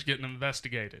motherfucker's getting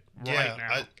investigated Yeah, right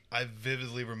now. I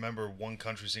vividly remember one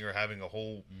country singer having a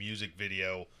whole music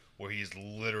video where he's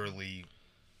literally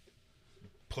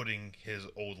putting his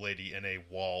old lady in a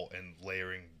wall and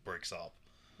layering bricks up.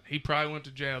 He probably went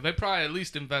to jail. They probably at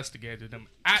least investigated him,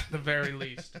 at the very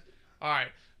least. All right,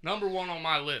 number one on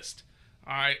my list,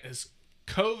 all right, is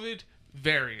COVID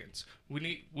variants.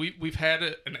 We've had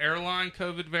an airline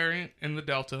COVID variant in the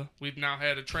Delta. We've now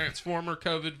had a Transformer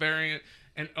COVID variant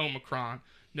and Omicron.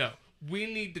 No,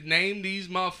 we need to name these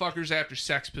motherfuckers after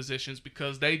sex positions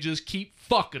because they just keep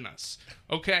fucking us.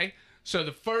 Okay? So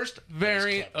the first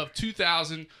variant of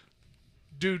 2000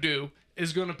 doo-doo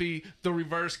is going to be the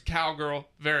reverse cowgirl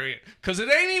variant. Because it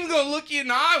ain't even going to look you in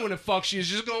the eye when it fucks you. It's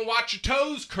just going to watch your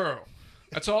toes curl.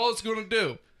 That's all it's going to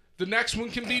do. The next one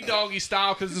can be doggy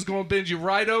style because it's going to bend you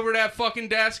right over that fucking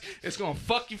desk. It's going to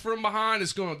fuck you from behind.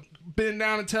 It's going to bend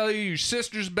down and tell you your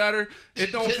sister's better.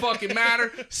 It don't fucking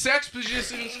matter. Sex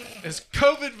positions is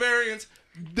COVID variants.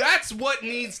 That's what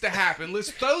needs to happen. Let's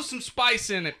throw some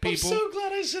spice in it, people. I'm so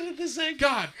glad I said it the same.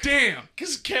 God damn.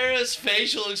 Because Kara's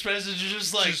facial expressions are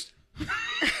just like...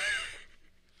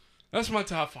 That's my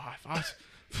top 5.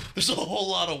 There's a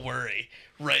whole lot of worry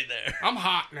right there. I'm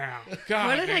hot now. God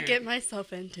What did I damn. get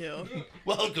myself into?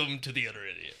 Welcome to the Utter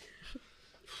Idiot.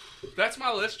 That's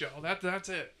my list, y'all. That's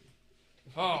it.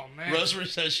 Oh, man. Rosemary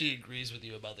says she agrees with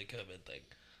you about the COVID thing.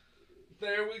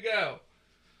 There we go.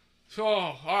 So,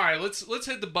 all right, let's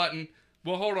hit the button.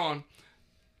 Well, hold on.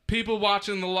 People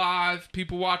watching the live,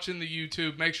 people watching the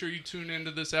YouTube, make sure you tune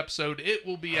into this episode. It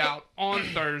will be out on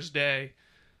Thursday.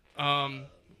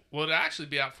 Well, it'll actually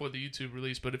be out for the YouTube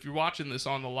release, but if you're watching this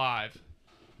on the live,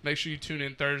 make sure you tune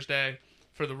in Thursday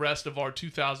for the rest of our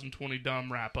 2020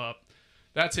 Dumb wrap-up.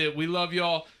 That's it. We love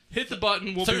y'all. Hit the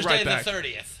button. We'll be right back.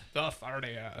 Thursday the 30th. The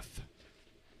 30th.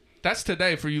 That's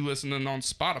today for you listening on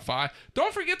Spotify.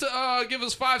 Don't forget to give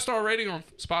us 5-star rating on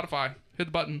Spotify. Hit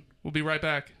the button. We'll be right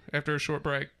back after a short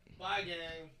break. Bye,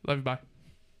 gang. Love you. Bye.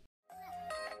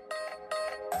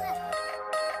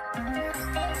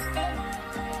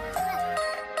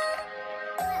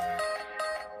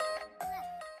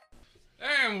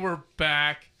 And we're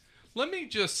back. Let me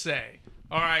just say,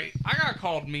 all right, I got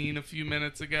called mean a few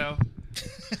minutes ago.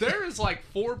 There is like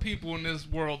 4 people in this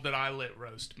world that I let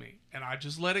roast me, and I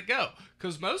just let it go.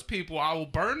 Because most people, I will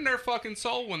burn their fucking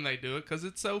soul when they do it because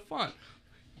it's so fun.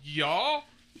 Y'all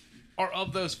are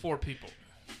of those 4 people,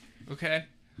 okay?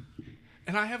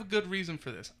 And I have a good reason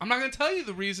for this. I'm not going to tell you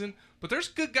the reason, but there's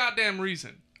a good goddamn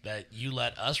reason. That you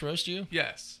let us roast you?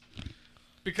 Yes.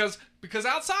 Because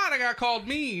outside I got called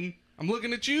mean. I'm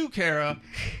looking at you, Kara.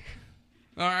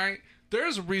 All right?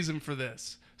 There's a reason for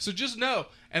this. So just know.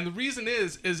 And the reason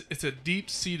is it's a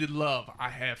deep-seated love I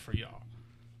have for y'all.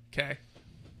 Okay?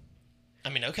 I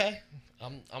mean, okay.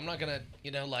 I'm not going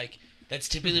to, like, that's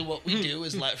typically what we do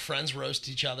is let friends roast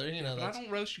each other. But I don't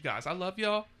roast you guys. I love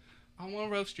y'all. I want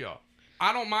to roast y'all.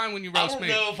 I don't mind when you roast me.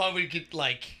 I don't know if I would get,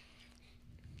 like,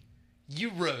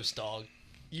 you roast, dog.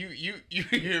 You're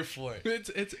here for it.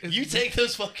 It's you take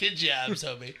those fucking jabs,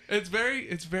 homie. It's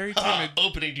very timid.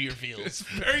 Opening to your feels. It's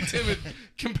very timid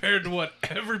compared to what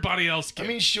everybody else gets. I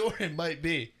mean, sure, it might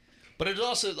be, but it's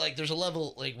also like there's a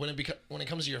level like when it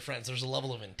comes to your friends, there's a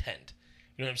level of intent.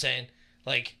 You know what I'm saying?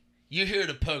 Like you're here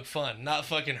to poke fun, not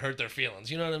fucking hurt their feelings.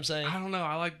 You know what I'm saying? I don't know.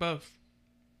 I like both.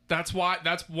 That's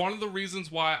one of the reasons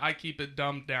why I keep it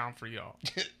dumbed down for y'all.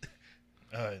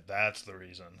 That's the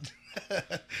reason.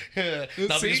 Not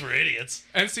because we're idiots.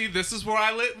 And see, this is where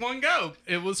I let one go.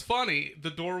 It was funny. The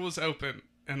door was open,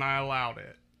 and I allowed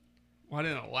it. Well, I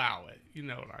didn't allow it. You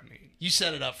know what I mean. You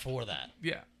set it up for that.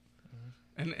 Yeah.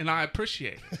 And I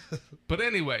appreciate it. But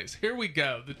anyways, here we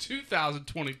go. The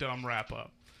 2020 Dumb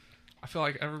Wrap-Up. I feel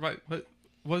like everybody...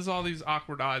 What is all these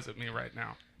awkward eyes at me right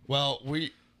now? Well,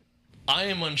 I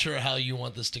am unsure how you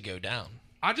want this to go down.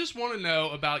 I just want to know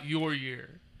about your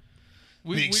year.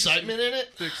 The excitement in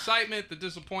it? The excitement, the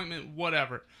disappointment,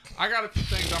 whatever. I got a few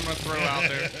things I'm going to throw out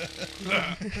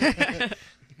there.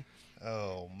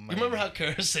 Oh, man. You remember how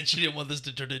Kara said she didn't want this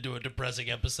to turn into a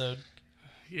depressing episode?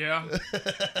 Yeah.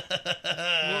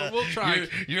 We'll try.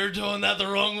 You're doing that the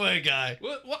wrong way, guy.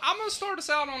 Well, I'm going to start us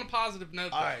out on a positive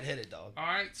note. All right, hit it, dog. All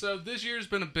right, so this year's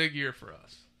been a big year for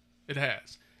us. It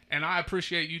has. And I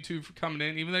appreciate you two for coming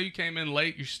in. Even though you came in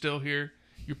late, you're still here.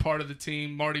 You're part of the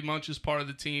team. Marty Munch is part of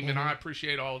the team, and I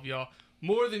appreciate all of y'all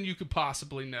more than you could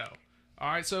possibly know.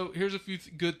 All right, so here's a few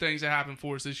good things that happened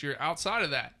for us this year. Outside of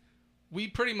that, we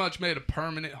pretty much made a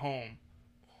permanent home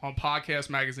on Podcast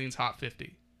Magazine's Hot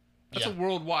 50. That's a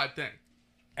worldwide thing.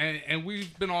 And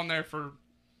we've been on there for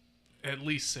at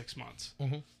least 6 months,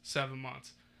 7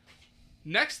 months.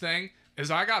 Next thing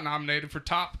is I got nominated for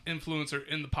top influencer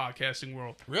in the podcasting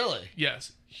world. Really?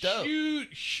 Yes. Dope.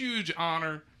 Huge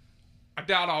honor. I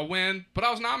doubt I'll win, but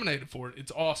I was nominated for it.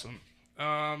 It's awesome.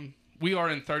 We are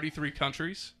in 33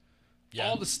 countries. Yeah.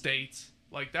 All the states.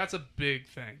 Like, that's a big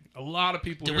thing. A lot of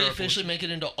people Did here we are officially fortunate. make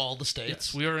it into all the states?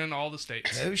 Yes, we are in all the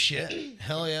states. Oh, shit.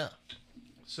 Hell yeah.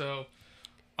 So,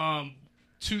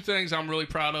 two things I'm really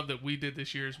proud of that we did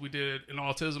this year is we did an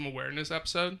autism awareness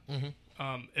episode.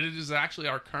 And it is actually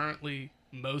our currently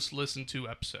most listened to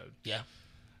episode. Yeah.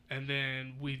 And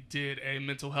then we did a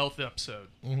mental health episode,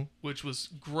 which was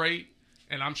great.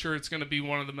 And I'm sure it's going to be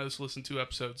one of the most listened to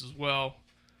episodes as well.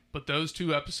 But those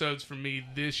two episodes for me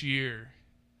this year,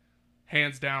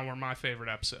 hands down, were my favorite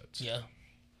episodes. Yeah.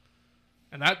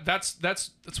 And that's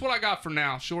what I got for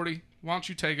now. Shorty, why don't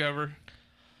you take over?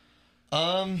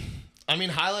 I mean,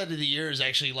 highlight of the year is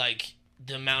actually like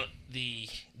the amount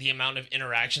of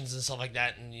interactions and stuff like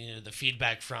that, and you know, the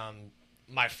feedback from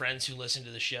my friends who listen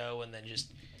to the show, and then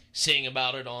just seeing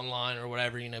about it online or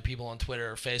whatever. You know, people on Twitter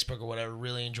or Facebook or whatever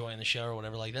really enjoying the show or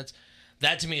whatever. Like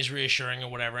that to me is reassuring or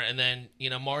whatever. And then you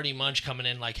know, Marty Munch coming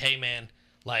in like, hey man,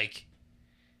 like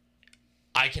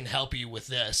I can help you with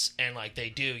this, and like they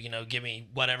do. You know, give me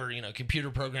whatever, you know,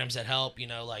 computer programs that help. You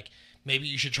know, like maybe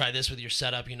you should try this with your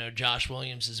setup. You know, Josh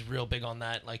Williams is real big on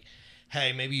that. Like,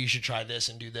 hey, maybe you should try this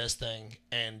and do this thing.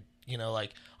 And, you know,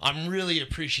 like, I'm really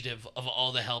appreciative of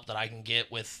all the help that I can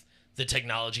get with the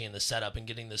technology and the setup and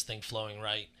getting this thing flowing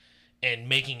right and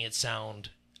making it sound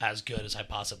as good as I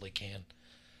possibly can.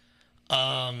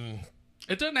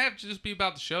 It doesn't have to just be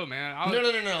about the show, man.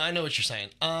 No. I know what you're saying.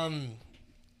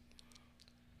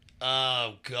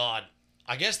 Oh, God.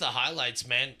 I guess the highlights,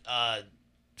 man.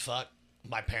 Fuck.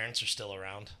 My parents are still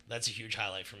around. That's a huge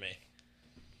highlight for me.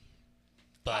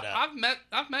 But I've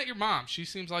met your mom. She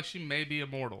seems like she may be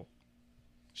immortal.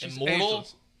 She's Immortal?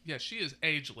 Ageless. Yeah, she is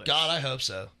ageless. God, I hope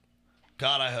so.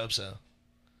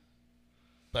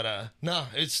 But no,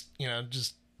 it's, you know,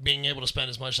 just being able to spend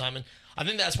as much time. And I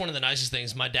think that's one of the nicest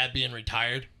things. My dad being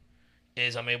retired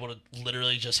is I'm able to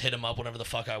literally just hit him up whenever the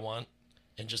fuck I want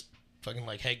and just fucking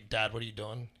like, hey, Dad, what are you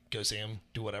doing? Go see him.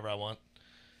 Do whatever I want.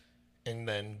 And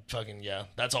then fucking, yeah,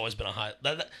 that's always been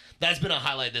that's been a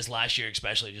highlight this last year,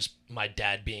 especially just my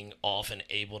dad being off and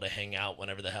able to hang out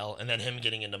whenever the hell, and then him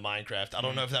getting into Minecraft. I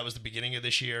don't know if that was the beginning of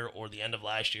this year or the end of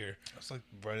last year. It's like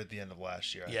right at the end of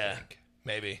last year, I think.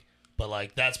 Maybe. But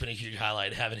like that's been a huge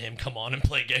highlight, having him come on and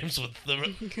play games with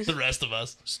the rest of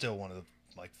us. Still one of the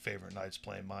like favorite nights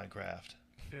playing Minecraft.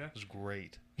 Yeah. It was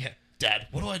great. Yeah. Dad,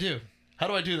 what do I do? How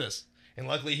do I do this? And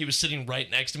luckily he was sitting right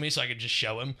next to me so I could just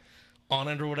show him on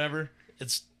it or whatever.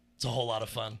 It's a whole lot of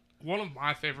fun. One of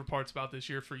my favorite parts about this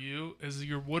year for you is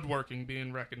your woodworking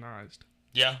being recognized.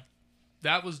 Yeah.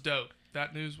 That was dope.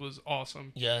 That news was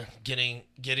awesome. Yeah, getting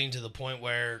to the point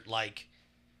where like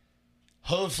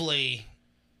hopefully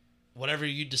whatever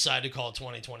you decide to call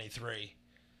 2023,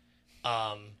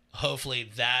 hopefully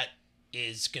that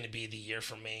is going to be the year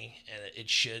for me, and it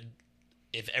should,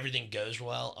 if everything goes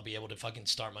well, I'll be able to fucking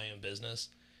start my own business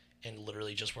and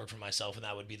literally just work for myself, and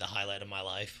that would be the highlight of my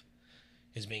life,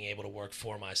 is being able to work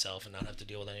for myself and not have to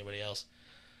deal with anybody else.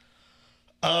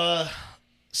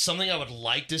 Something I would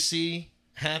like to see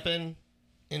happen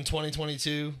in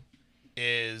 2022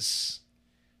 is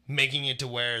making it to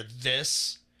where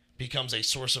this becomes a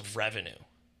source of revenue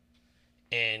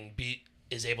and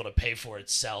is able to pay for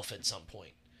itself at some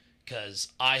point. Because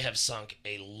I have sunk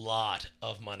a lot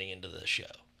of money into this show.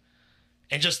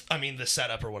 And just, I mean, the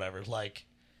setup or whatever. Like,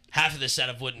 half of the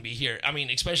setup wouldn't be here. I mean,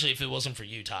 especially if it wasn't for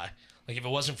you, Ty. Like, if it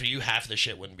wasn't for you, half of the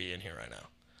shit wouldn't be in here right now.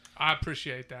 I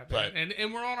appreciate that, man. But,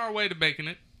 and we're on our way to making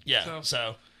it. Yeah,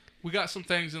 so we got some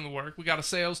things in the work. We got a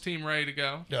sales team ready to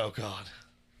go. Oh, God.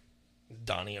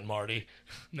 Donnie and Marty.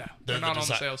 No, they're not on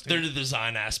the sales team. They're the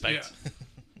design aspect. Yeah.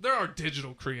 They're our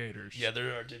digital creators. Yeah,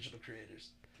 they're our digital creators.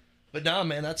 But no,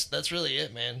 man, that's really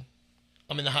it, man.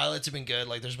 I mean, the highlights have been good.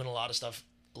 Like, there's been a lot of stuff,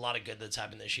 a lot of good that's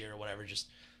happened this year or whatever. Just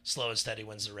slow and steady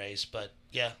wins the race. But,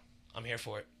 yeah, I'm here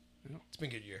for it. Yeah. It's been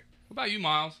a good year. What about you,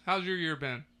 Miles? How's your year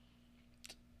been?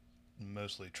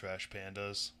 Mostly trash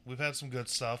pandas. We've had some good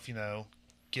stuff, you know.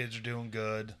 Kids are doing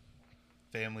good.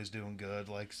 Family's doing good.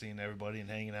 Like seeing everybody and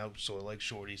hanging out. So like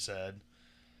Shorty said.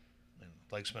 And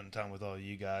like spending time with all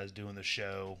you guys, doing the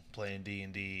show, playing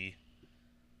D&D.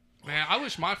 Man, I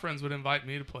wish my friends would invite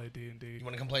me to play D&D. You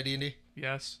want to come play D&D?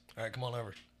 Yes. All right, come on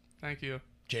over. Thank you.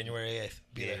 January 8th.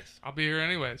 Be there. I'll be here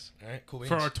anyways. All right, cool beans.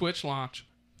 For our Twitch launch.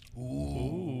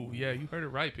 Ooh. Yeah, you heard it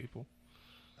right, people.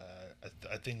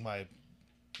 I think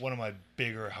one of my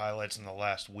bigger highlights in the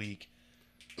last week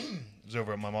was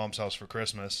over at my mom's house for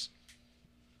Christmas.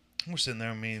 We're sitting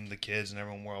there, me and the kids and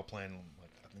everyone, we're all playing,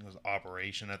 like, I think it was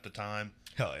Operation at the time.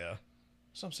 Hell yeah.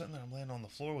 So I'm sitting there, I'm laying on the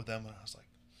floor with them, and I was like,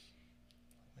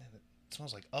 man, it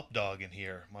smells like Up Dog in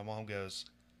here. My mom goes,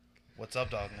 what's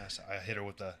up, dog? And I hit her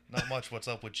with the, not much, what's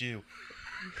up with you?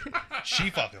 She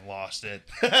fucking lost it.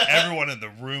 Everyone in the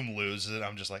room loses it.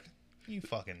 I'm just like, you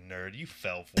fucking nerd. You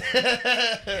fell for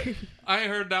it. I ain't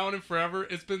heard that one in forever.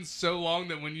 It's been so long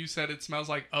that when you said it smells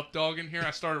like Up Dog in here,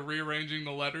 I started rearranging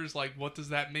the letters. Like, what does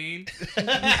that mean?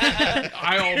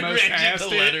 I almost Rearranging asked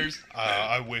the it. letters.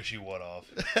 I wish you would have.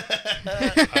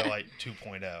 Highlight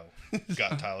 2.0.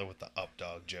 Got Tyler with the Up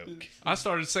Dog joke. I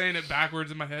started saying it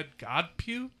backwards in my head. God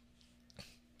pew?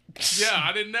 Yeah,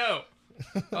 I didn't know.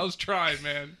 I was trying,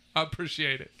 man. I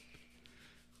appreciate it.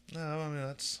 No, I mean,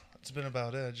 that's been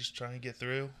about it. Just trying to get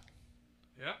through.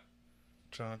 Yeah.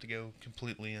 Try not to go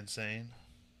completely insane.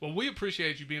 Well, we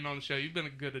appreciate you being on the show. You've been a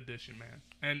good addition, man.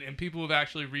 And people have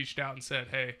actually reached out and said,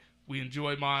 hey, we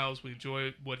enjoy Miles. We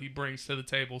enjoy what he brings to the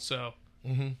table. So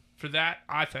for that,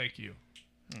 I thank you.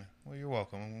 Yeah, well, you're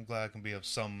welcome. I'm glad I can be of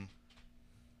some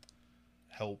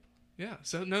help. Yeah,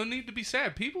 so no need to be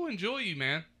sad. People enjoy you,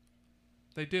 man.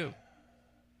 They do.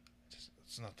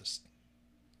 It's not this.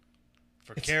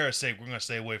 For Kara's sake, we're going to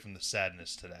stay away from the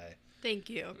sadness today. Thank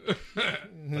you.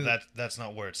 But that's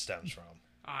not where it stems from.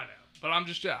 I know. But I'm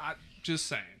just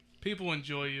saying. People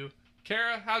enjoy you.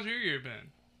 Kara, how's your year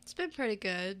been? It's been pretty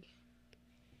good.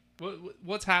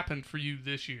 What's happened for you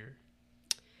this year?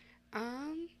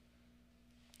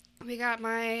 We got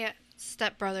my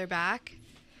stepbrother back.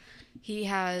 He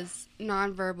has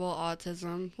nonverbal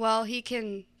autism. Well, he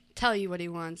can tell you what he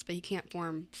wants, but he can't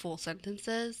form full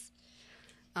sentences.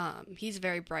 He's a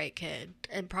very bright kid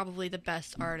and probably the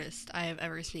best artist I have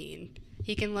ever seen.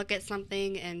 He can look at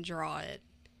something and draw it.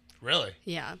 Really?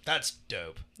 Yeah. That's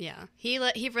dope. Yeah. He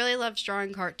really loves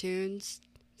drawing cartoons.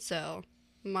 So,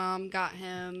 Mom got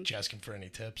him. Did you ask him for any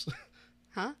tips?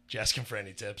 Huh? Did you ask him for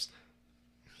any tips?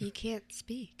 He can't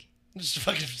speak. Just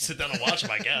fucking sit down and watch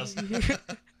him, I guess. Like,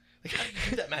 how do you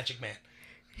do that, Magic Man?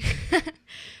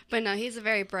 But no, he's a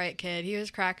very bright kid. He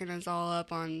was cracking us all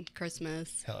up on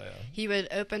Christmas. Hell yeah. He would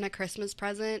open a Christmas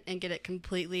present and get it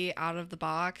completely out of the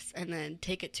box and then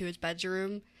take it to his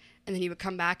bedroom. And then he would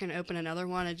come back and open another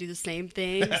one and do the same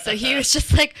thing. So he was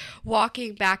just like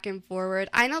walking back and forward.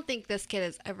 I don't think this kid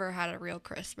has ever had a real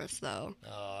Christmas, though.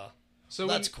 So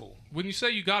that's cool. When you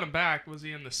say you got him back, was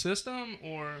he in the system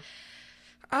or?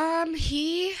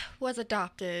 He was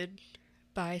adopted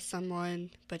by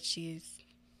someone, but she's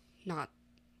not.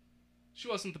 She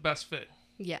wasn't the best fit.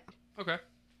 Yeah. Okay.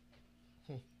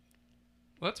 Well,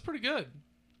 that's pretty good.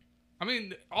 I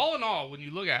mean, all in all, when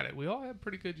you look at it, we all had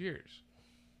pretty good years.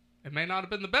 It may not have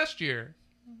been the best year,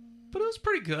 but it was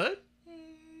pretty good.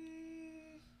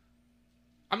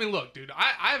 I mean, look, dude,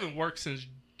 I haven't worked since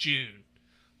June.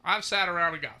 I've sat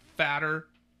around and got fatter,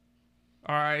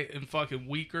 all right, and fucking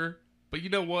weaker. But you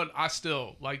know what? I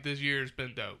still, like, this year's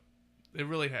been dope. It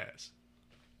really has.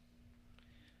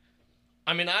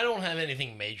 I mean, I don't have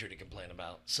anything major to complain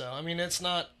about. So, I mean, it's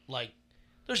not like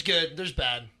there's good, there's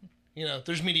bad. You know,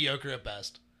 there's mediocre at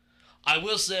best. I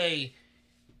will say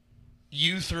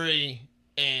you three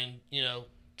and, you know,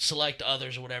 select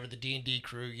others or whatever, the D&D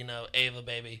crew, you know, Ava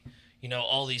baby, you know,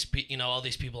 all these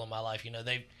people in my life, you know,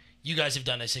 you guys have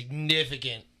done a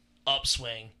significant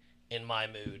upswing in my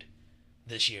mood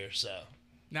this year, so.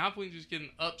 Now if we can just get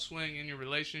an upswing in your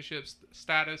relationship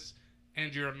status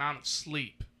and your amount of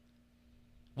sleep.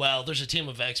 Well, there's a team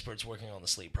of experts working on the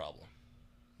sleep problem.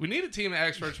 We need a team of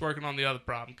experts working on the other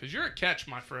problem, because you're a catch,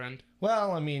 my friend.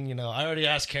 Well, I mean, you know, I already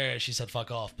asked Kara. She said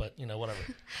fuck off, but, you know, whatever.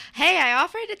 Hey, I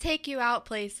offered to take you out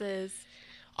places.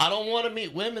 I don't want to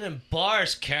meet women in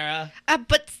bars, Kara.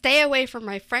 But stay away from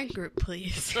my friend group,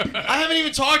 please. I haven't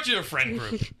even talked to your friend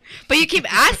group. But you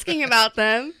keep asking about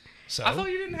them. So? I thought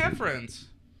you didn't have friends.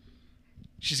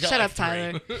 She's got Shut like up, 3.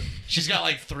 Tyler. She's got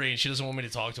like 3, and she doesn't want me to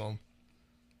talk to them.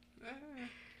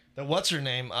 Then what's her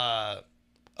name?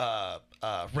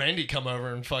 Randy come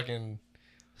over and fucking,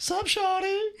 sup,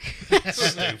 shawty?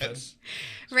 Stupid.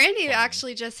 Randy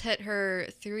actually just hit her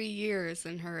 3 years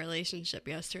in her relationship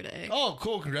yesterday. Oh,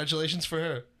 cool! Congratulations for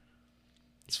her.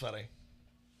 It's funny.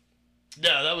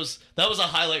 Yeah, that was a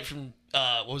highlight from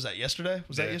what was that? Yesterday?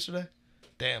 Was that yesterday?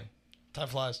 Damn, time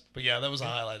flies. But yeah, that was a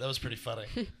highlight. That was pretty funny.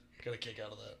 Got a kick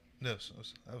out of that. No,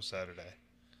 that was Saturday.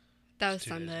 That was 2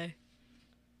 days. Sunday.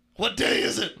 What day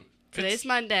is it? Today's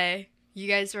Monday. You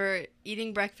guys were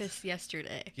eating breakfast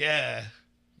yesterday. Yeah.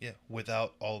 Yeah,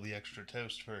 without all the extra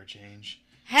toast for a change.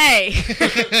 Hey!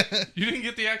 You didn't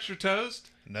get the extra toast?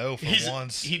 No, for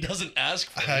once. He doesn't ask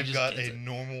for it. He I've just got gets a it.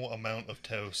 normal amount of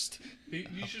toast. You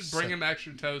should bring him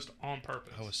extra toast on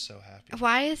purpose. I was so happy.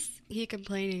 Why is he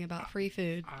complaining about free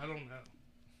food? I don't know.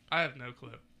 I have no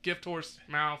clue. Gift horse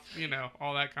mouth,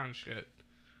 all that kind of shit.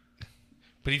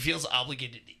 But he feels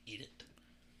obligated to eat it.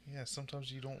 Yeah,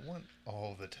 sometimes you don't want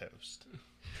all the toast.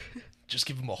 Just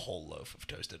give him a whole loaf of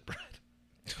toasted bread.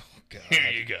 Oh, God.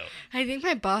 Here you go. I think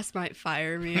my boss might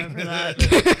fire me over that.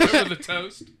 Remember the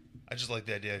toast? I just like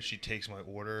the idea she takes my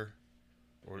order,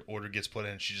 or order gets put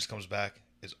in, she just comes back,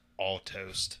 it's all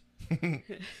toast.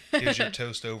 Here's your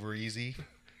toast over easy.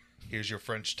 Here's your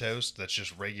French toast. That's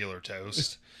just regular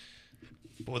toast.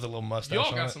 But with a little mustache Y'all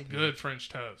on got it. some good French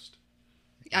toast.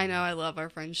 I know, I love our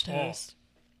French toast.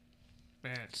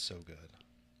 Man, It's so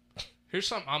good. here's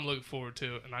something I'm looking forward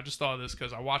to, and I just thought of this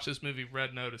because I watched this movie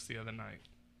Red Notice the other night.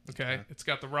 Okay? It's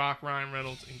got The Rock, Ryan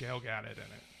Reynolds, and Gail Gadot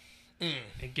in it.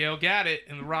 And Gail Gadot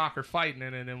and The Rock are fighting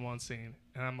in it in one scene.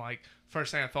 And I'm like,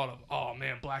 first thing I thought of, oh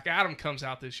man, Black Adam comes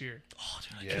out this year. Oh,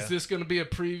 dude, Yeah. Is this going to be a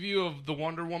preview of the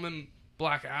Wonder Woman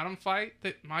Black Adam fight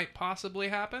that might possibly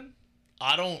happen?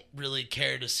 I don't really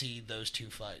care to see those two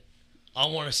fight. I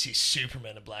want to see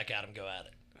Superman and Black Adam go at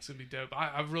it. That's going to be dope.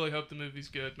 I really hope the movie's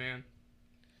good, man.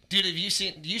 Dude,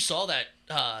 you saw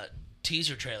that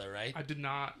teaser trailer, right? I did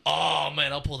not. Oh,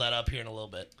 man, I'll pull that up here in a little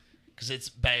bit. Because it's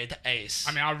bad ace.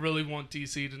 I mean, I really want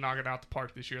DC to knock it out the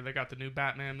park this year. They got the new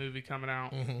Batman movie coming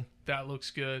out. Mm-hmm. That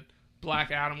looks good. Black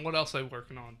Adam, what else are they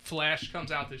working on? Flash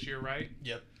comes out this year, right?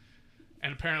 Yep.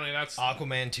 And apparently that's...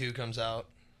 Aquaman 2 comes out.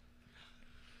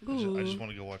 I just Ooh.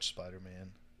 want to go watch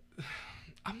Spider-Man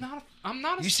I'm not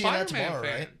a You see that Spider-Man tomorrow,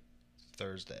 fan. right?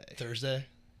 Thursday.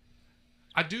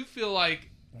 I do feel like...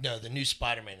 No, the new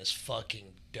Spider-Man is fucking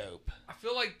dope. I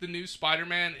feel like the new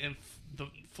Spider-Man and the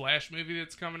Flash movie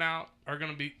that's coming out are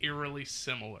going to be eerily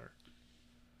similar.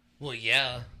 Well,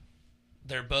 yeah.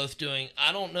 They're both doing...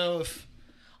 I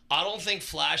don't think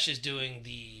Flash is doing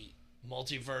the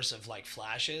multiverse of, like,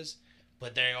 Flashes,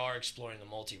 but they are exploring the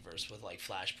multiverse with, like,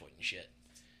 Flashpoint and shit.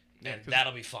 Yeah, And 'cause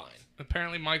that'll be fine.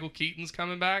 apparently Michael Keaton's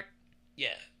coming back.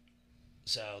 Yeah.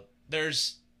 So,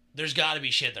 there's got to be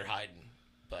shit they're hiding.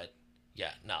 But,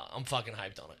 yeah, no, I'm fucking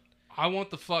hyped on it. I want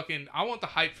the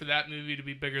hype for that movie to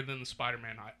be bigger than the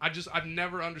Spider-Man hype. I've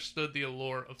never understood the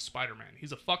allure of Spider-Man.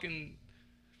 He's a fucking...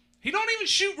 He don't even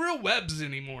shoot real webs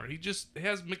anymore. He just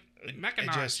has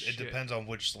mechanized It shit. depends on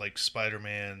which, like,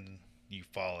 Spider-Man you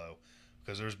follow.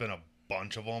 Because there's been a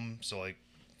bunch of them. So, like,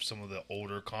 some of the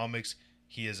older comics,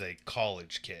 he is a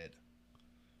college kid.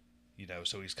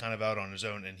 So he's kind of out on his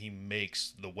own, and he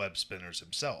makes the web spinners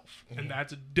himself. And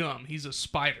that's dumb. He's a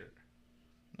spider.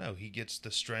 No, he gets the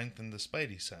strength and the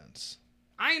Spidey sense.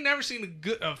 I ain't never seen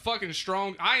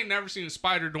I ain't never seen a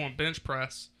spider doing bench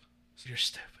press. You're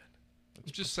stupid. I'm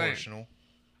just saying. Proportional.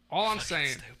 All I'm Fucking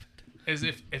saying stupid. is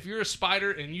if you're a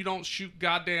spider and you don't shoot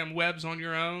goddamn webs on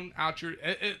your own,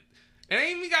 it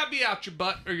ain't even gotta be out your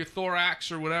butt or your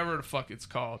thorax or whatever the fuck it's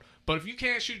called. But if you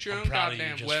can't shoot your I'm own proud of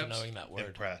goddamn you just webs, for knowing that word.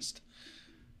 Impressed.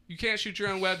 you can't shoot your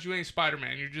own webs, you ain't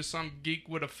Spider-Man. You're just some geek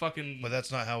with a fucking... But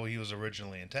that's not how he was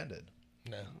originally intended.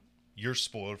 No. You're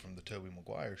spoiled from the Tobey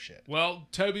Maguire shit. Well,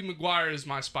 Tobey Maguire is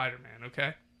my Spider-Man,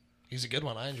 okay? He's a good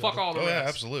one. I enjoy Fuck it. all the Oh, yeah, rest.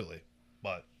 absolutely.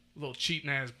 But Little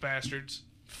cheating-ass bastards.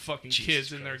 Fucking Jesus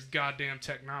kids in their Christ. goddamn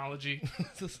technology.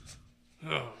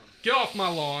 Ugh. Get off my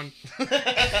lawn.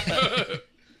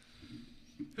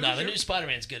 No, the new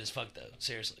Spider-Man's good as fuck, though.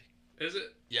 Seriously. Is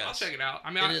it? Yes. I'll check it out.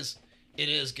 I mean, It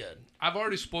is good. I've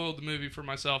already spoiled the movie for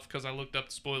myself because I looked up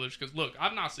the spoilers. Because, look,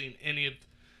 I've not seen any of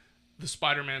the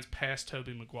Spider-Mans past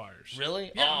Tobey Maguire's.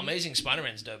 Really? Yeah. Oh, Amazing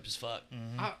Spider-Man's dope as fuck.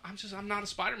 I'm not a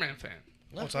Spider-Man fan.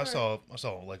 once I saw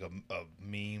like a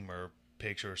meme or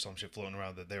picture or some shit floating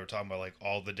around that they were talking about like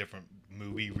all the different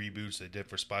movie reboots they did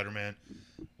for Spider-Man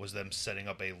was them setting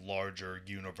up a larger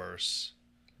universe.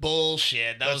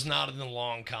 Bullshit. That was not in the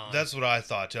long con. That's what I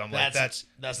thought too. I'm like, that's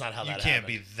not how you that can't happened.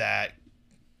 be that.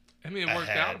 I mean, it worked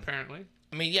Ahead. out, apparently.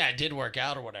 I mean, yeah, it did work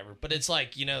out or whatever, but it's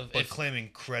like, But claiming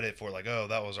credit for like, oh,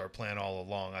 that was our plan all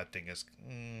along, I think is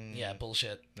yeah,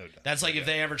 bullshit. no doubt. That's like if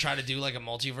they ever try to do like a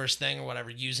multiverse thing or whatever,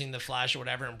 using the Flash or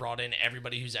whatever, and brought in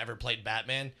everybody who's ever played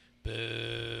Batman.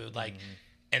 Boo. Like,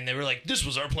 and they were like, this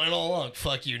was our plan all along.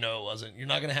 Fuck you, no, it wasn't. You're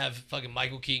not gonna have fucking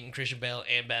Michael Keaton, Christian Bale,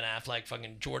 and Ben Affleck,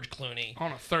 fucking George Clooney.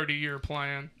 On a 30-year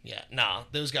plan. Yeah, nah,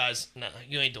 those guys, nah,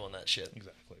 you ain't doing that shit.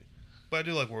 Exactly. But I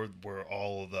do like where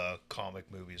all of the comic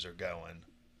movies are going.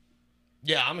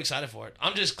 Yeah, I'm excited for it.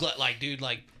 I'm just glad, like, dude,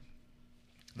 like,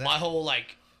 my whole,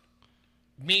 like,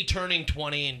 me turning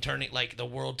 20 and turning, like, the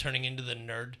world turning into the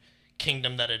nerd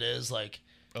kingdom that it is, like,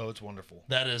 Oh, it's wonderful.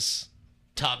 that is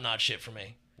top-notch shit for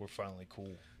me. We're finally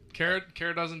cool.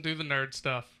 Kara doesn't do the nerd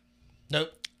stuff.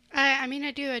 Nope. I mean,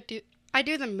 I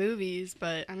do the movies,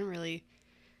 but I don't really.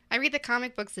 I read the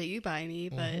comic books that you buy me,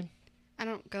 but I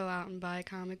don't go out and buy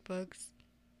comic books.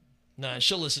 No,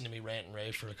 she'll listen to me rant and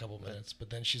rave for a couple minutes, but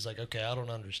then she's like, "Okay, I don't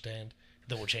understand."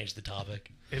 Then we'll change the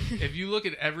topic. If you look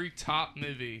at every top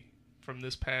movie from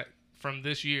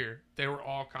this year, they were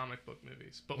all comic book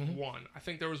movies, but one. I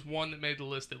think there was one that made the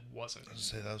list that wasn't. I'd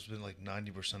say that's been like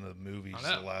 90% of the movies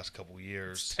I know. the last couple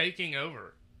years. It's taking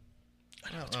over.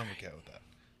 I'm okay with that.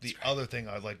 The other thing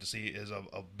I'd like to see is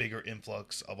a bigger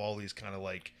influx of all these kind of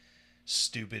like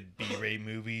stupid B-rate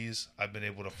movies I've been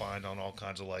able to find on all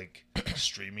kinds of like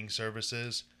streaming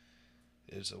services.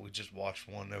 We just watched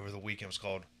one over the weekend. It was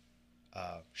called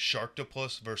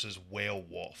Sharktopus versus Whale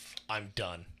Wolf. I'm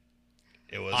done.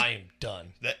 I'm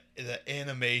done. The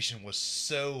animation was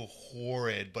so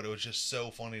horrid, but it was just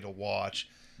so funny to watch.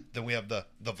 Then we have the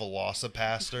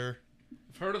Velocipaster.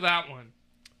 I've heard of that one.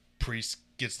 Priest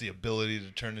gets the ability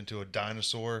to turn into a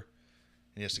dinosaur,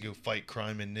 and he has to go fight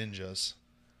crime and ninjas.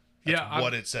 That's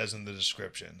what it says in the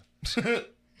description.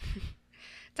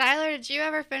 Tyler, did you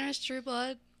ever finish True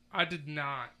Blood? I did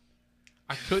not.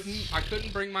 I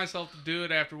couldn't bring myself to do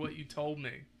it after what you told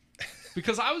me.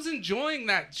 Because I was enjoying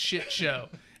that shit show.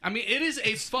 I mean, it is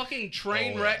a fucking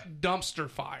train wreck dumpster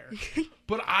fire.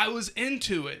 But I was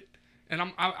into it. And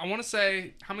I want to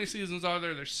say, how many seasons are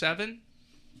there? There's 7?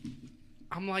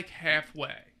 I'm like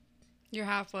halfway. You're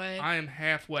halfway. I am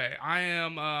halfway. I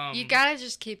am... You gotta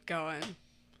just keep going.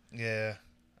 Yeah.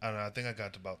 I don't know. I think I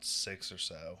got to about 6 or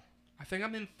so. I think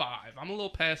I'm in 5. I'm a little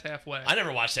past halfway. I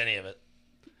never watched any of it.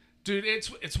 Dude,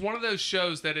 it's one of those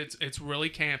shows that it's really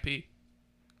campy.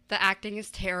 The acting is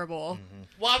terrible. Mm-hmm.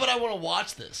 Why would I want to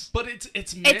watch this? But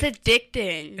it's meant, It's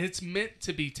addicting. it's meant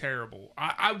to be terrible.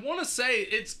 I want to say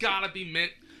it's got to be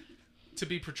meant to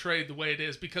be portrayed the way it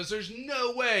is, because there's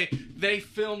no way they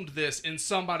filmed this and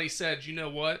somebody said, you know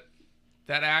what?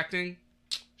 That acting,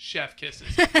 chef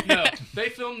kisses. No, they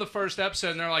filmed the first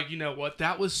episode and they're like, you know what?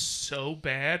 That was so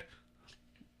bad.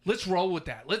 Let's roll with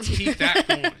that. Let's keep that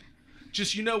going.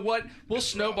 Just, you know what? We'll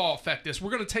snowball effect this.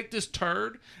 We're going to take this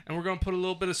turd and we're going to put a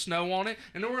little bit of snow on it,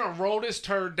 and then we're going to roll this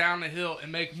turd down the hill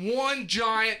and make one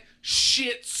giant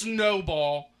shit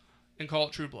snowball and call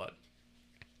it True Blood.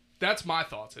 That's my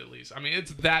thoughts, at least. I mean,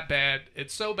 it's that bad.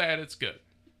 It's so bad, it's good.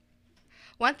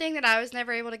 One thing that I was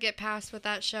never able to get past with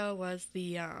that show was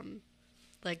the,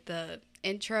 like, the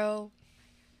intro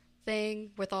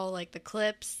thing with all, like, the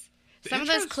clips. Some of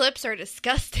those clips are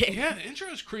disgusting. Yeah, the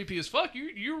intro's creepy as fuck.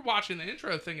 You're watching the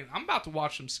intro thinking, I'm about to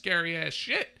watch some scary-ass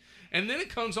shit. And then it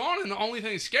comes on, and the only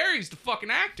thing scary is the fucking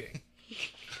acting.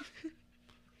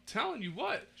 Telling you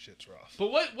what. Shit's rough.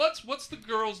 But what's the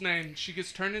girl's name? She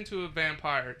gets turned into a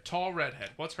vampire. Tall redhead.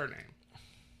 What's her name?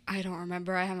 I don't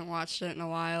remember. I haven't watched it in a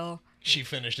while. She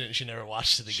finished it and she never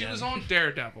watched it again. She was on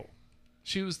Daredevil.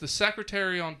 She was the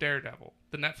secretary on Daredevil,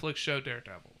 the Netflix show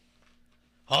Daredevil.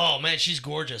 Oh man, she's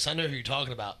gorgeous. I know who you're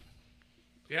talking about.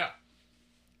 Yeah.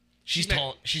 She's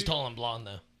tall. She's tall and blonde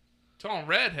though. Tall and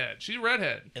redhead. She's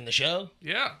redhead. In the show?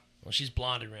 Yeah. Well, she's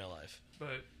blonde in real life.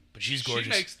 But she's gorgeous. She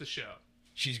makes the show.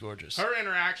 She's gorgeous. Her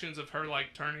interactions of her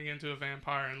like turning into a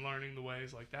vampire and learning the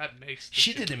ways like that makes.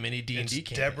 She did a mini D&D It's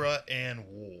campaign. Deborah Ann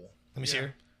Wool. Let me see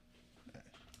her.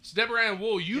 It's Deborah Ann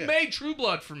Wool. You made True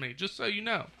Blood for me, just so you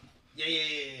know.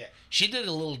 Yeah. She did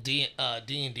a little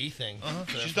D&D thing.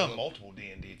 She's done multiple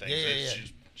D&D things. Yeah.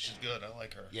 She's good. I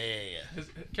like her. Yeah.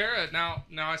 Kara, now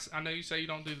I know you say you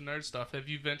don't do the nerd stuff. Have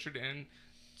you ventured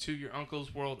into your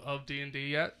uncle's world of D&D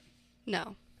yet?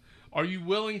 No. Are you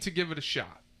willing to give it a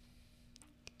shot?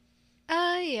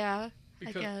 Yeah,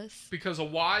 I guess. Because a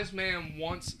wise man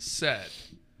once said,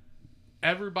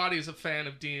 everybody's a fan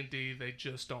of D&D, they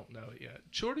just don't know it yet.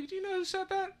 Shorty, do you know who said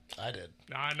that? I did.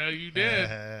 I know you did.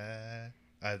 I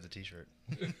have the t-shirt.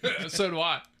 So do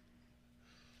I.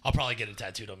 I'll probably get it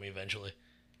tattooed on me eventually.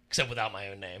 Except without my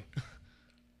own name.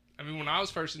 I mean, when I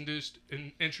was first introduced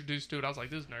to it, I was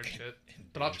like, this is nerd shit.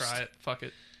 But I'll try it. Fuck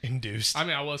it. Induced. I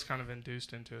mean, I was kind of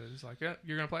induced into it. It's like, yeah,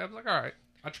 you're going to play? I was like, all right.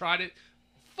 I tried it.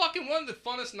 Fucking one of the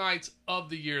funnest nights of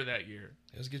the year that year.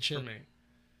 It was good shit. For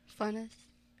me.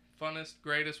 Funnest,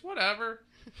 greatest, whatever.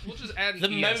 We'll just add an the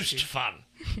EST. most fun.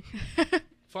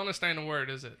 Funnest ain't a word,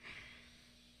 is it?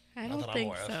 I Not don't that I'm think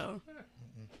aware of. so.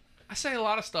 I say a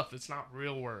lot of stuff that's not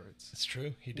real words. It's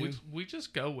true. He do. We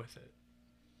just go with it.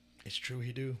 It's true.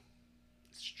 He do.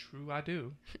 It's true, I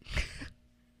do.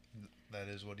 That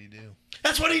is what he do.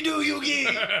 That's what he do, Yugi.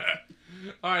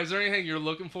 All right, is there anything you're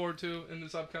looking forward to in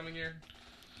this upcoming year?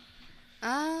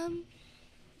 I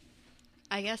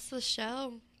guess the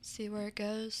show. See where it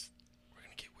goes. We're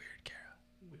gonna get weird, Kara.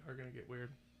 We are going to get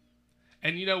weird.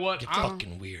 And you know what? Get I'm,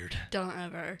 fucking weird. Don't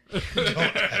ever.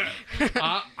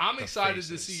 I'm excited to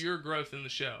faces. see your growth in the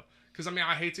show. Because, I mean,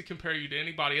 I hate to compare you to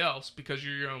anybody else because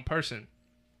you're your own person.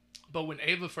 But when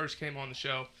Ava first came on the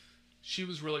show, she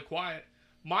was really quiet.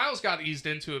 Miles got eased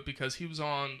into it because he was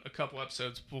on a couple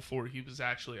episodes before he was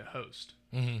actually a host.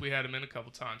 Mm-hmm. We had him in a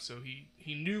couple times, so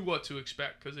he knew what to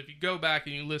expect. Because if you go back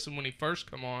and you listen when he first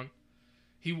come on,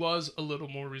 he was a little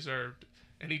more reserved.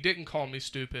 And he didn't call me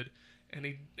stupid. And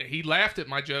he laughed at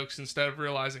my jokes instead of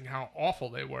realizing how awful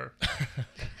they were.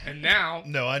 And now...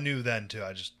 No, I knew then, too.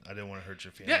 I didn't want to hurt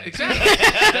your feelings. Yeah, exactly.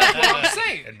 That's what I'm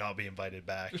saying. And not be invited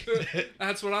back.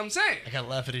 That's what I'm saying. I gotta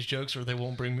laugh at his jokes or they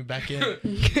won't bring me back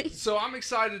in. So I'm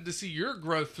excited to see your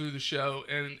growth through the show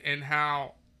and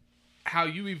how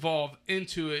you evolve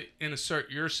into it and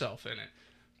assert yourself in it.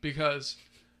 Because,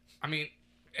 I mean,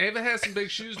 Ava has some big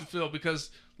shoes to fill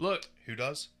because, look... Who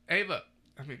does? Ava.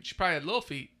 I mean, she probably had little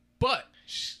feet, but...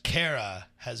 Kara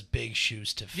has big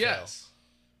shoes to fill. Yes.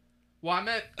 Well, I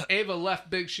meant Ava left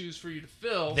big shoes for you to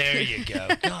fill. There you go.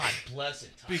 God bless it.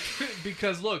 Tom.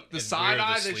 Because look, the And side we're the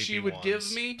eye that she sleepy would ones.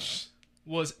 give me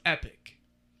was epic.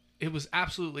 It was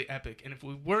absolutely epic. And if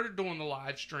we were doing the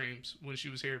live streams when she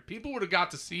was here, people would have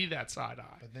got to see that side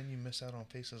eye. But then you miss out on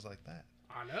faces like that.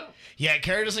 I know. Yeah,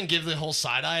 Kara doesn't give the whole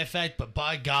side eye effect, but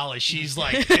by golly, she's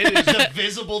like, it is the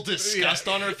visible disgust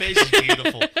on her face is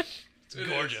beautiful. It's It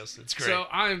gorgeous. is. It's great. So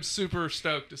I am super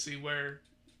stoked to see where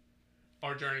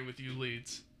our journey with you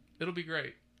leads. It'll be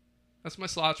great. That's my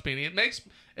slouch beanie.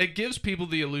 It gives people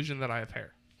the illusion that I have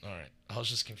hair. All right. I was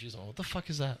just confused. What the fuck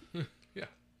is that? Yeah.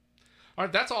 All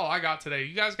right, that's all I got today.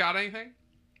 You guys got anything?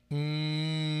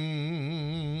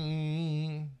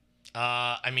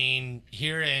 I mean,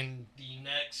 here in the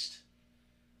next,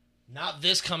 not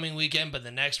this coming weekend, but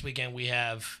the next weekend, we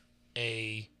have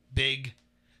a big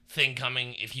thing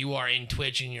coming. If you are in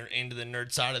Twitch and you're into the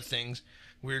nerd side of things,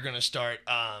 we're going to start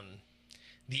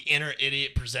the Inner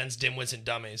Idiot Presents Dimwits and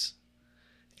Dummies.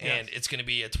 And Yes. it's going to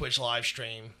be a Twitch live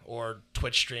stream or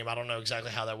Twitch stream. I don't know exactly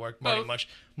how that works. Both.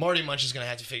 Marty Munch is going to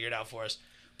have to figure it out for us.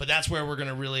 But that's where we're going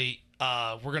to really,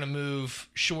 we're going to move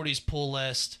Shorty's pull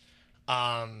list,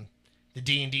 the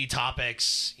D&D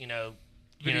topics,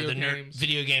 Video the games.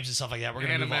 video games and stuff like that. We're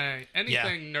going to move on. Anime,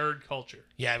 anything nerd culture.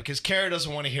 Yeah, because Kara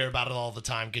doesn't want to hear about it all the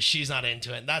time because she's not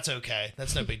into it. And that's okay.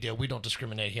 That's no big deal. We don't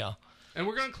discriminate here. And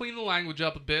we're going to clean the language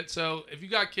up a bit. So if you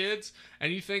got kids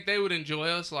and you think they would enjoy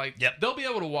us, Yep. they'll be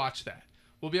able to watch that.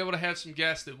 We'll be able to have some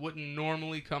guests that wouldn't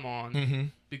normally come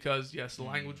on because, yes, the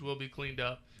language will be cleaned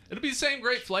up. It'll be the same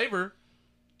great flavor,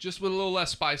 just with a little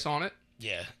less spice on it.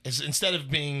 Yeah. Instead of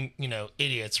being,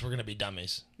 idiots, we're going to be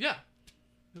dummies. Yeah.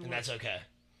 And that's okay.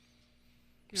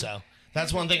 So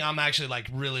that's one thing I'm actually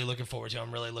really looking forward to.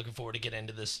 I'm really looking forward to get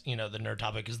into this, the nerd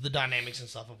topic is the dynamics and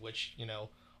stuff of which,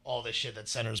 all this shit that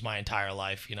centers my entire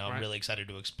life, I'm Right. really excited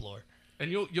to explore.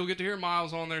 And you'll get to hear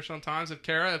Miles on there sometimes. If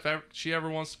Kara, she ever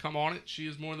wants to come on it, she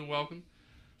is more than welcome.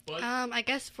 But I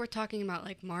guess if we're talking about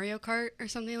like Mario Kart or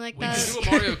something like we that. can do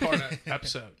a Mario Kart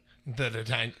episode.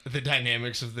 The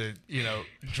dynamics of the,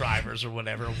 drivers or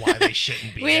whatever, why they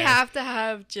shouldn't be We there. have to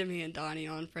have Jimmy and Donnie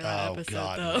on for that Oh, episode,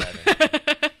 God,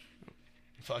 though.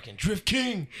 Fucking Drift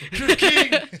King! Drift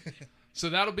King! So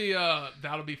that'll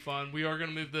be fun. We are going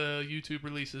to move the YouTube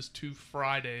releases to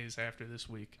Fridays after this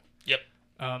week. Yep.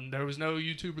 There was no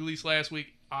YouTube release last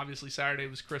week. Obviously, Saturday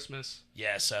was Christmas.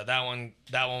 Yeah, so that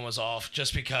one was off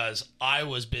just because I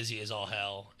was busy as all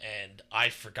hell and I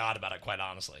forgot about it, quite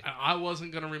honestly. I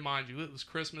wasn't going to remind you. It was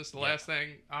Christmas. The last thing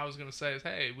I was going to say is,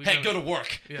 hey, Go to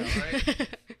work. Yeah, right?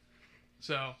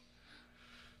 So,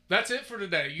 that's it for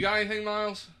today. You got anything,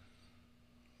 Miles?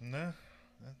 No.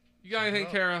 You got anything, No.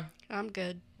 Kara? I'm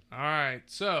good. All right.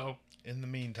 So, In the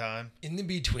meantime, In the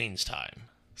betweens time.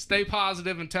 stay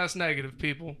positive and test negative,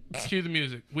 people. Cue the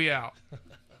music. We out.